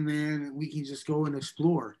 And then we can just go and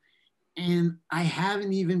explore. And I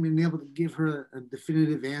haven't even been able to give her a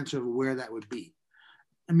definitive answer of where that would be.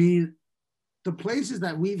 I mean, the places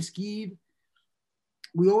that we've skied,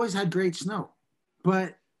 we always had great snow,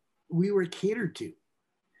 but we were catered to.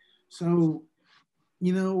 So,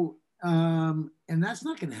 and that's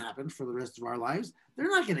not going to happen for the rest of our lives. They're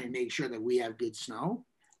not going to make sure that we have good snow.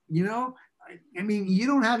 I mean, you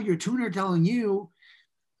don't have your tuner telling you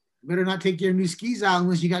better not take your new skis out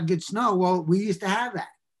unless you got good snow. Well, we used to have that,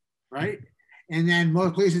 right? And then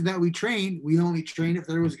most places that we trained, we only trained if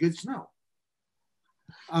there was good snow.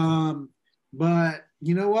 But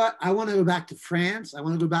you know what? I want to go back to France. I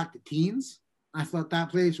want to go back to Teens. I thought that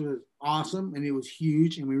place was awesome and it was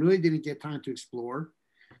huge, and we really didn't get time to explore.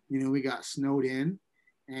 We got snowed in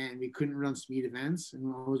and we couldn't run speed events, and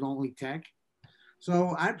it was only tech.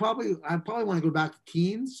 So I'd probably want to go back to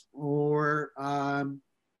Teens, or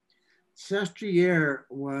Sestriere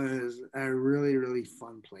was a really, really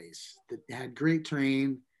fun place that had great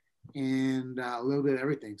terrain and a little bit of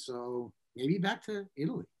everything. So maybe back to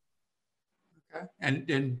Italy. Okay.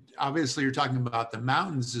 And obviously you're talking about the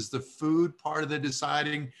mountains. Is the food part of the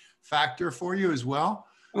deciding factor for you as well?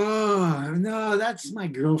 Oh, no, that's my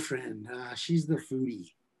girlfriend. She's the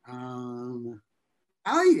foodie.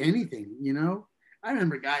 I'll eat anything, I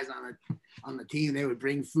remember guys on the team, they would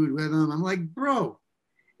bring food with them. I'm like, bro,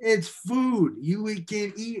 it's food. You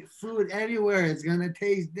can eat food anywhere. It's going to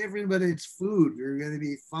taste different, but it's food. You're going to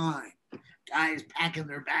be fine. Guys packing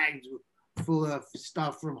their bags full of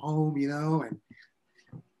stuff from home, and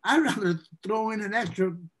I'd rather throw in an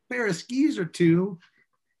extra pair of skis or two,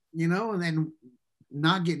 and then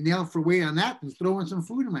not get nailed for weight on that than throw in some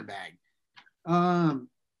food in my bag.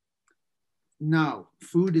 No,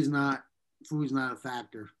 food is not a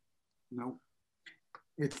factor. No.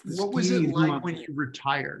 What was it like when you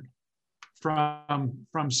retired from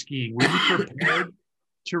skiing? Were you prepared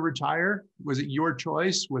to retire? Was it your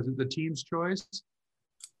choice? Was it the team's choice?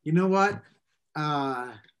 You know what?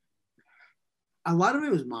 A lot of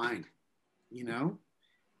it was mine.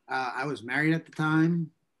 I was married at the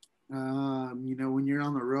time. When you're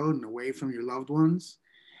on the road and away from your loved ones,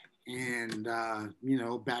 and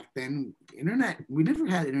back then, we never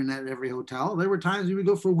had internet at every hotel. There were times we would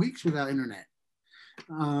go for weeks without internet.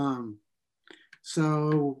 And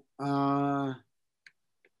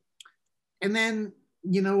then,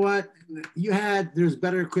 you know what? There's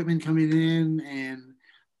better equipment coming in, and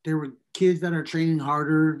there were kids that are training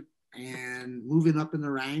harder and moving up in the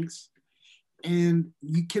ranks. And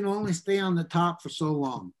you can only stay on the top for so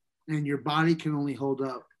long, and your body can only hold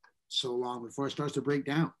up so long before it starts to break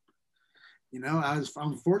down.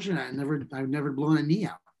 I'm fortunate. I've never blown a knee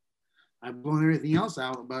out. I've blown everything else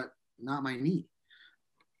out, but not my knee.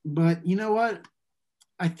 But you know what?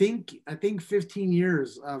 I think 15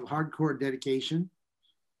 years of hardcore dedication,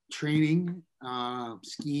 training,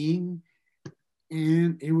 skiing,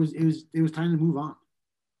 and it was time to move on.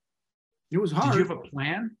 It was hard. Did you have a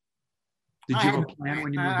plan? Did you have a plan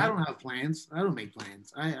when you moved on? I don't have plans. I don't make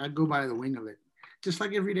plans. I go by the wing of it, just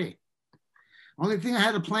like every day. Only thing I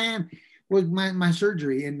had a plan was my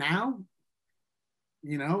surgery, and now,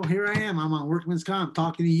 here I am. I'm on workman's comp,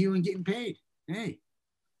 talking to you and getting paid. Hey.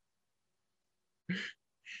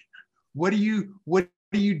 What do you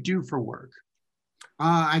do for work?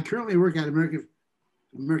 I currently work at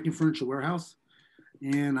American Furniture Warehouse,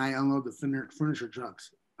 and I unload the furniture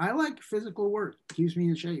trucks. I like physical work. It keeps me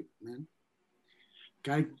in shape, man.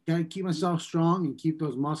 Gotta keep myself strong and keep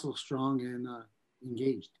those muscles strong and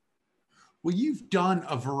engaged. Well, you've done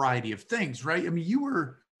a variety of things, right? I mean, you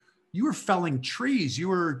were felling trees. You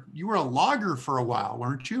were a logger for a while,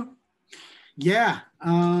 weren't you? Yeah.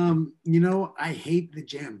 I hate the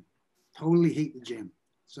gym. Totally hate the gym.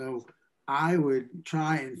 So I would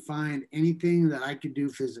try and find anything that I could do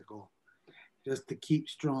physical just to keep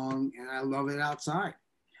strong. And I love it outside.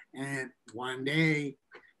 And one day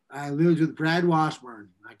I lived with Brad Washburn.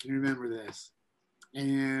 I can remember this.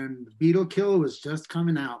 And Beetle Kill was just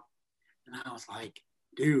coming out. And I was like,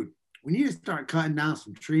 dude, we need to start cutting down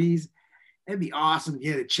some trees. It'd be awesome to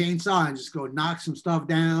get a chainsaw and just go knock some stuff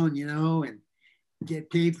down, and get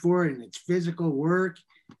paid for it. And it's physical work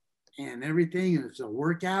and everything. And it's a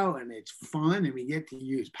workout and it's fun. And we get to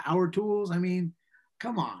use power tools. I mean,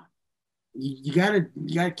 come on. You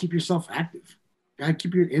gotta keep yourself active. You gotta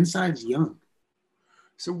keep your insides young.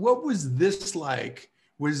 So what was this like?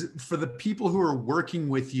 Was for the people who were working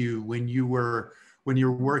with you when you were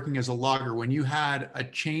working as a logger, when you had a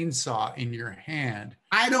chainsaw in your hand?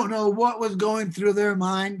 I don't know what was going through their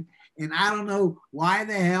mind, and I don't know why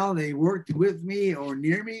the hell they worked with me or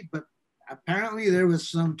near me, but apparently there was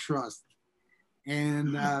some trust.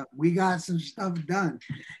 and we got some stuff done.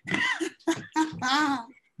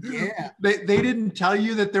 Yeah. They didn't tell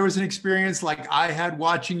you that there was an experience like I had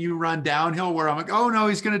watching you run downhill where I'm like, oh no,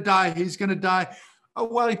 he's going to die. He's going to die. Oh,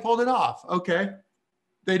 well, he pulled it off. Okay.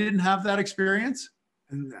 They didn't have that experience.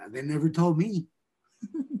 And they never told me.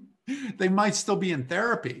 They might still be in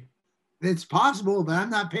therapy. It's possible, but I'm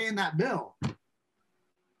not paying that bill.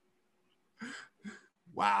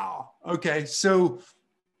 Wow. Okay. So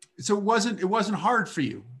it wasn't hard for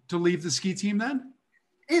you to leave the ski team then?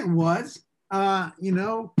 It was.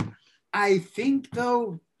 I think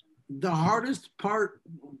though the hardest part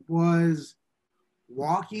was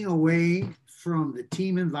walking away from the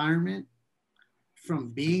team environment, from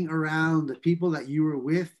being around the people that you were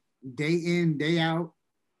with day in, day out.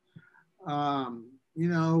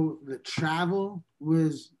 The travel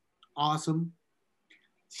was awesome.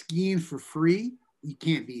 Skiing for free, you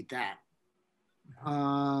can't beat that.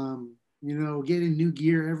 Getting new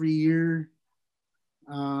gear every year,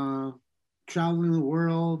 traveling the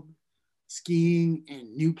world, skiing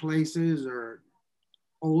in new places or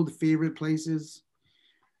old favorite places.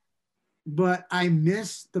 But I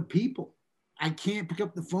miss the people. I can't pick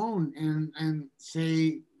up the phone and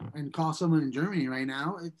say and call someone in Germany right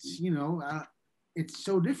now. It's it's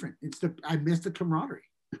so different. I miss the camaraderie.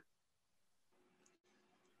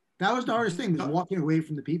 That was the hardest thing, was walking away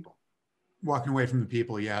from the people. Walking away from the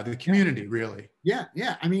people, yeah, the community, really. Yeah.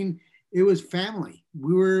 I mean, it was family.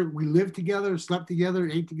 We lived together, slept together,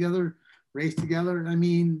 ate together, raced together. I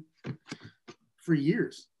mean, for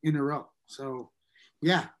years in a row. So,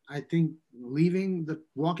 yeah, I think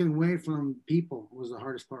walking away from people was the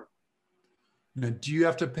hardest part. Now, do you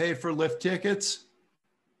have to pay for lift tickets?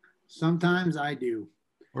 Sometimes I do.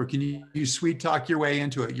 Or can you sweet talk your way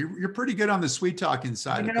into it? You're pretty good on the sweet talking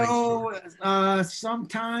side of things.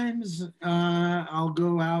 Sometimes I'll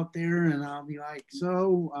go out there and I'll be like,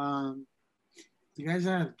 so do you guys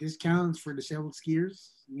have discounts for disabled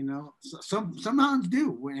skiers? Some mountains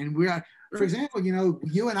do. And for example,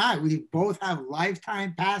 you and I, we both have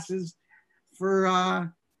lifetime passes for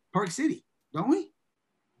Park City, don't we?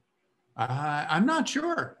 I'm not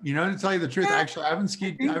sure. To tell you the truth, actually, I haven't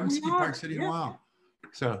skied Park City in a while.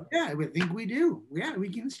 So yeah, I would think we do. Yeah, we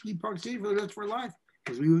can ski Park City for the rest of our life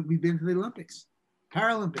because we've been to the Olympics,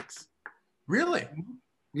 Paralympics. Really?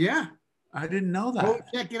 Yeah. I didn't know that. Go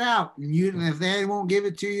check it out. And if they won't give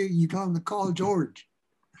it to you, you tell them to call George.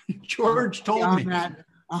 George told me.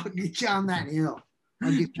 I'll get you on that hill.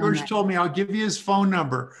 George told me I'll give you his phone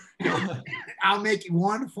number. I'll make you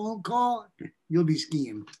one phone call. You'll be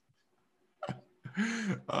skiing.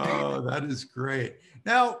 Oh, that is great.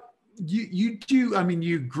 Now, you grew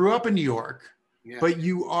up in New York, yeah, but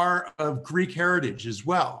you are of Greek heritage as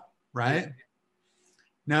well, right? Yeah.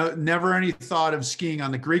 Now, never any thought of skiing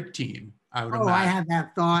on the Greek team, I would imagine. I had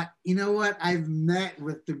that thought. You know what? I've met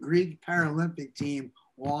with the Greek Paralympic team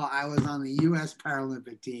while I was on the U.S.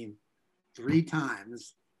 Paralympic team 3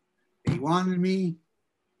 times. They wanted me.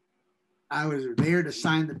 I was there to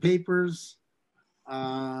sign the papers.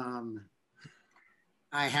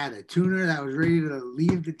 I had a tuner that was ready to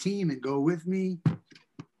leave the team and go with me.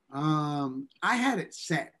 I had it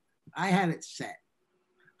set. I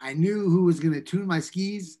knew who was going to tune my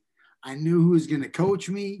skis. I knew who was going to coach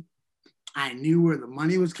me. I knew where the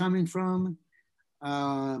money was coming from.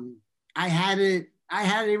 I had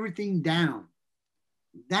everything down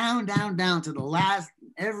to the last,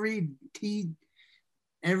 every T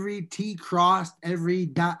crossed,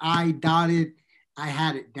 every I dotted. I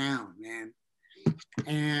had it down, man.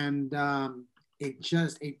 And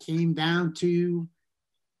it came down to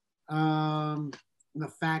the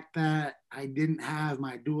fact that I didn't have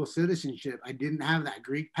my dual citizenship. I didn't have that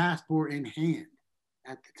Greek passport in hand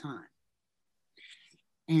at the time.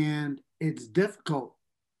 And it's difficult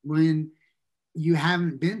when you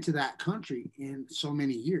haven't been to that country in so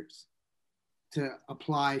many years to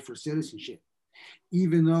apply for citizenship.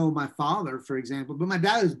 Even though my father, for example, but my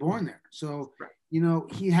dad was born there. So,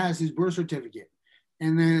 he has his birth certificate.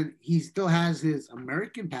 And then he still has his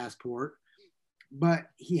American passport, but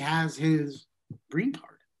he has his green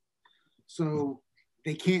card. So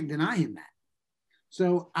they can't deny him that.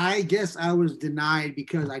 So I guess I was denied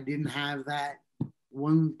because I didn't have that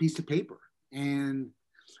one piece of paper. And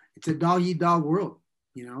it's a dog-eat-dog world,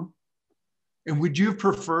 And would you have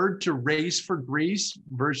preferred to race for Greece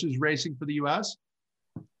versus racing for the U.S.?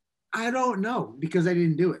 I don't know because I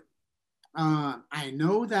didn't do it. I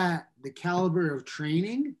know that the caliber of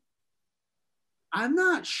training, I'm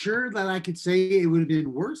not sure that I could say it would have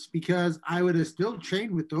been worse because I would have still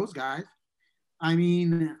trained with those guys. I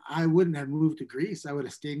mean, I wouldn't have moved to Greece. I would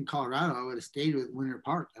have stayed in Colorado. I would have stayed with Winter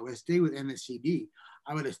Park. I would have stayed with MSCD.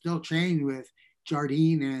 I would have still trained with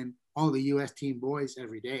Jardine and all the U.S. team boys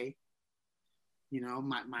every day. You know,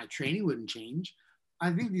 my training wouldn't change.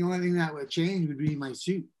 I think the only thing that would change would be my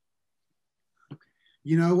suit.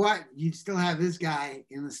 You know what? You'd still have this guy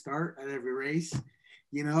in the start at every race,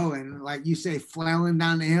 you know, and like you say, flailing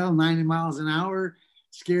down the hill 90 miles an hour,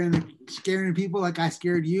 scaring people like I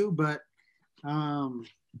scared you, but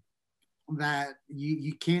that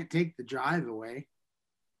you can't take the drive away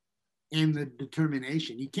and the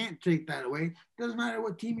determination. You can't take that away. Doesn't matter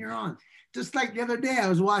what team you're on. Just like the other day, I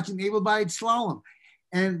was watching able-bodied slalom,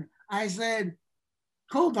 and I said,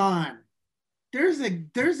 "Hold on, there's a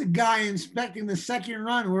guy inspecting the second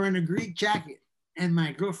run wearing a Greek jacket." And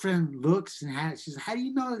my girlfriend looks and she says, "How do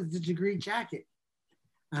you know it's a Greek jacket?"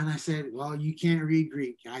 And I said, "Well, you can't read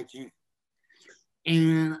Greek. I can't."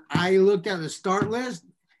 And I looked at the start list,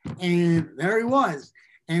 and there he was.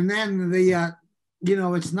 And then the,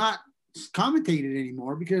 it's not commentated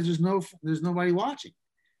anymore because there's nobody watching.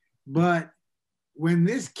 But when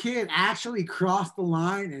this kid actually crossed the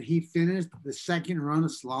line and he finished the second run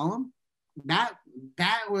of slalom, that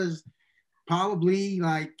was probably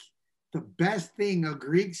like the best thing a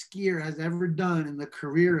Greek skier has ever done in the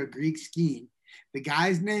career of Greek skiing. The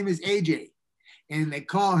guy's name is AJ, and they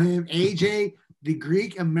call him AJ, the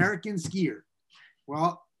Greek American skier.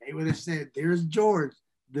 Well, they would have said, "There's George,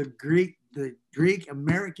 the Greek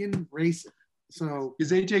American racer." So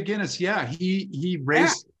is AJ Guinness, he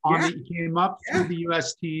raced he came up through the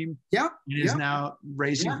US team. Yep. And is now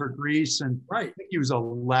racing for Greece. And right. I think he was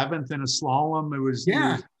 11th in a slalom. It was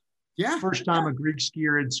first time a Greek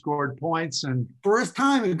skier had scored points, and first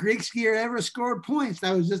time a Greek skier ever scored points.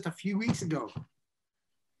 That was just a few weeks ago.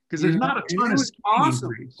 Because there's not a ton of skiing in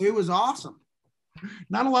Greece. It was awesome.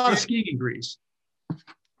 Not a lot of skiing in Greece.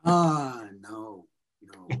 No.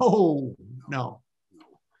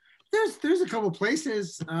 There's a couple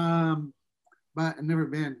places, but I've never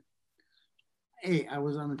been. Hey, I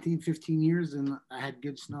was on the team 15 years and I had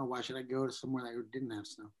good snow. Why should I go to somewhere that didn't have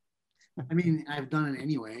snow? I mean, I've done it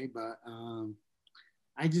anyway, but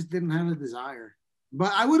I just didn't have a desire.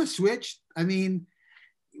 But I would have switched. I mean,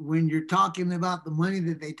 when you're talking about the money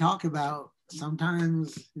that they talk about,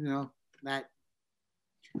 sometimes, that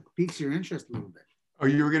piques your interest a little bit. Or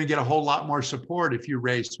you were going to get a whole lot more support if you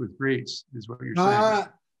raced with Greece, is what you're saying.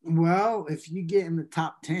 Well, if you get in the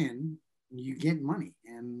top 10, you get money,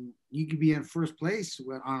 and you could be in first place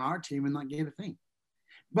on our team and not get a thing.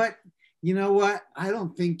 But you know what? I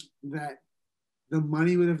don't think that the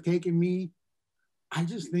money would have taken me. I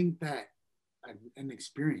just think that an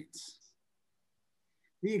experience.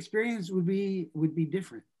 The experience would be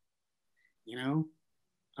different,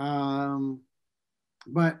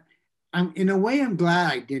 But in a way, I'm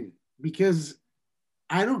glad I didn't, because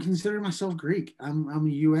I don't consider myself Greek. I'm a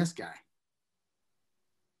U.S. guy,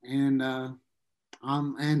 and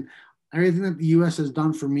everything that the U.S. has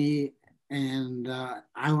done for me, and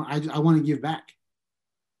I want to give back.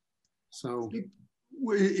 So,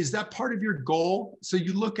 is that part of your goal? So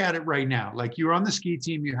you look at it right now, like you were on the ski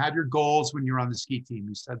team. You had your goals when you were on the ski team.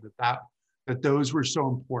 You said that those were so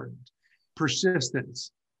important.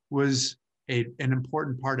 Persistence was an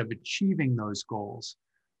important part of achieving those goals.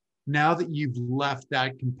 Now that you've left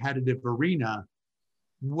that competitive arena,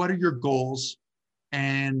 what are your goals,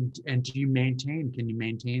 and can you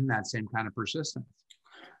maintain that same kind of persistence?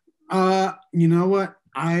 You know what?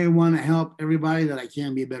 I want to help everybody that I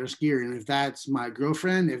can be a better skier. And if that's my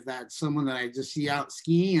girlfriend, if that's someone that I just see out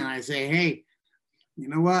skiing and I say, "Hey, you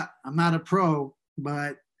know what? I'm not a pro,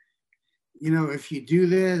 but if you do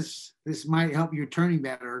this, this might help your turning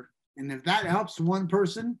better." And if that helps one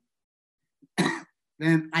person,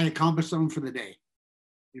 then I accomplished something for the day,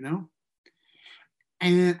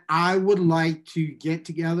 And I would like to get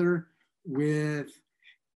together with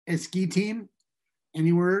a ski team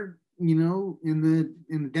anywhere, in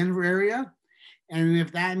the Denver area. And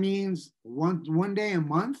if that means one day a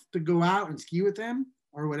month to go out and ski with them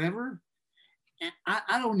or whatever,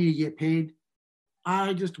 I don't need to get paid.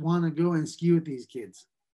 I just want to go and ski with these kids,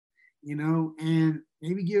 and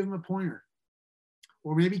maybe give them a pointer,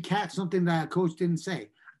 or maybe catch something that a coach didn't say.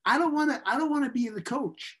 I don't want to be the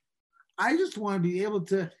coach. I just want to be able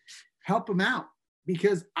to help them out,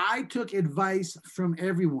 because I took advice from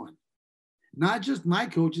everyone, not just my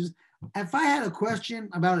coaches. If I had a question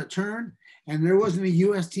about a turn and there wasn't a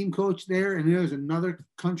U.S. team coach there and there was another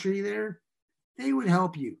country there, they would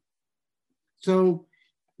help you. So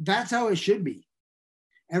that's how it should be.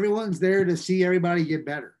 Everyone's there to see everybody get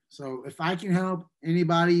better. So if I can help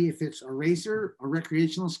anybody, if it's a racer, a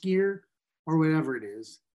recreational skier, or whatever it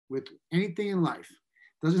is, with anything in life.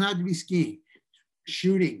 Doesn't have to be skiing,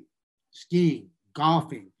 shooting, skiing,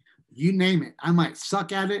 golfing, you name it. I might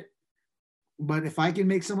suck at it, but if I can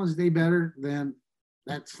make someone's day better, then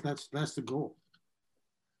that's the goal.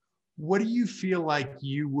 What do you feel like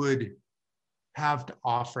you would have to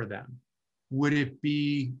offer them? Would it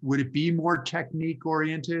be more technique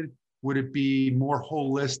oriented? Would it be more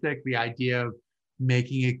holistic? The idea of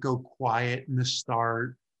making it go quiet in the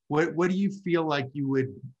start. What do you feel like you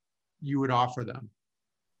would offer them?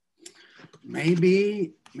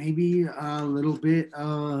 Maybe a little bit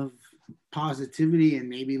of positivity and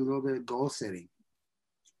maybe a little bit of goal setting.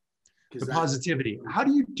 The positivity. How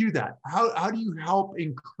do you do that? How do you help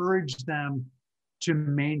encourage them to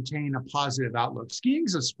maintain a positive outlook? Skiing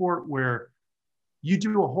is a sport where you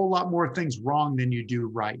do a whole lot more things wrong than you do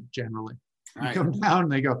right, generally. You come down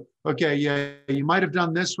and they go, okay, yeah, you might have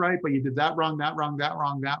done this right, but you did that wrong, that wrong, that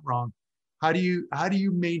wrong, that wrong. How do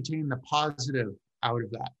you maintain the positive out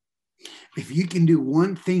of that? If you can do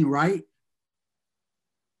one thing right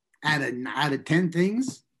out of 10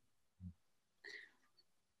 things,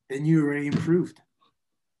 then you already improved.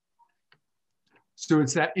 So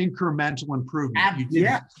it's that incremental improvement. You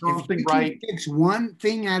did something if you right. Fix one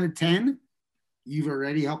thing out of 10, you've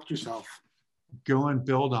already helped yourself. Go and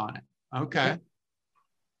build on it. Okay.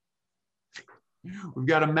 We've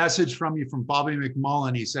got a message from you from Bobby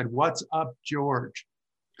McMullen. He said, "What's up, George?"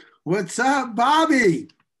 What's up, Bobby?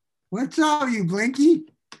 What's up, you Blinky?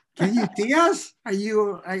 Can you see us? Are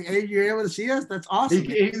you able to see us? That's awesome.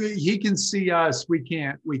 He can see us. We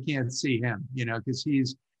can't see him, because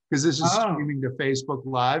this is streaming to Facebook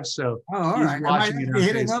Live. So all right. Watching I might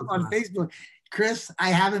hit him up on Facebook. Chris, I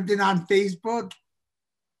haven't been on Facebook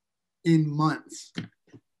in months.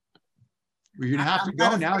 You're gonna have to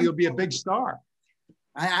go now. You'll be a big star.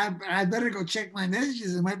 I better go check my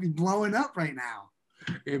messages. It might be blowing up right now.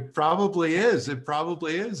 It probably is.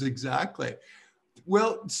 Exactly.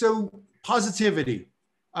 Well, so positivity,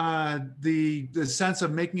 the sense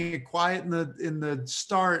of making it quiet in the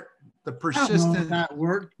start, the persistent. I don't know if that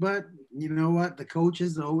worked, but you know what? The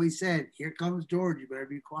coaches always said, "Here comes George. You better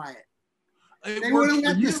be quiet." They wouldn't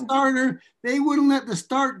let the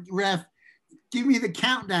start ref give me the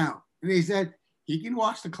countdown. And they said, he can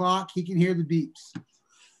watch the clock. He can hear the beeps.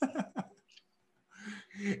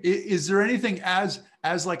 Is there anything as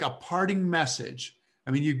like a parting message?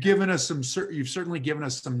 I mean, you've certainly given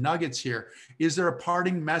us some nuggets here. Is there a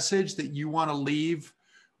parting message that you want to leave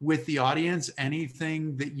with the audience?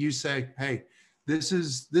 Anything that you say, hey, this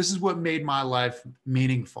is what made my life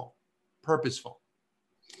meaningful, purposeful?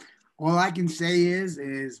 All I can say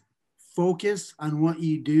is focus on what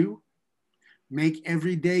you do. Make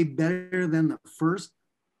every day better than the first.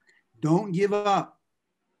 Don't give up.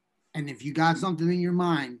 And if you got something in your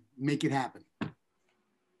mind, make it happen.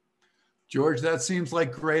 George, that seems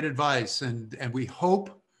like great advice. And we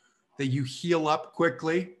hope that you heal up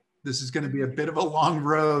quickly. This is going to be a bit of a long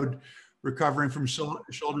road recovering from shoulder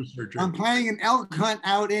surgery. I'm playing an elk hunt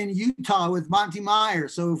out in Utah with Monty Meyer.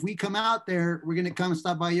 So if we come out there, we're going to come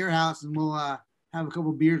stop by your house and we'll have a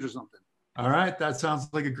couple beers or something. All right. That sounds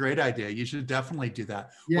like a great idea. You should definitely do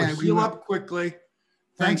that. Yeah, well, heal up quickly.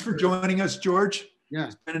 Thanks for joining us, George. Yeah.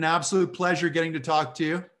 It's been an absolute pleasure getting to talk to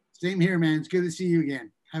you. Same here, man. It's good to see you again.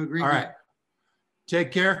 Have a great night. All right.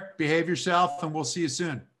 Take care. Behave yourself, and we'll see you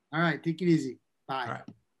soon. All right. Take it easy. Bye. All right.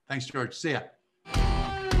 Thanks, George. See ya.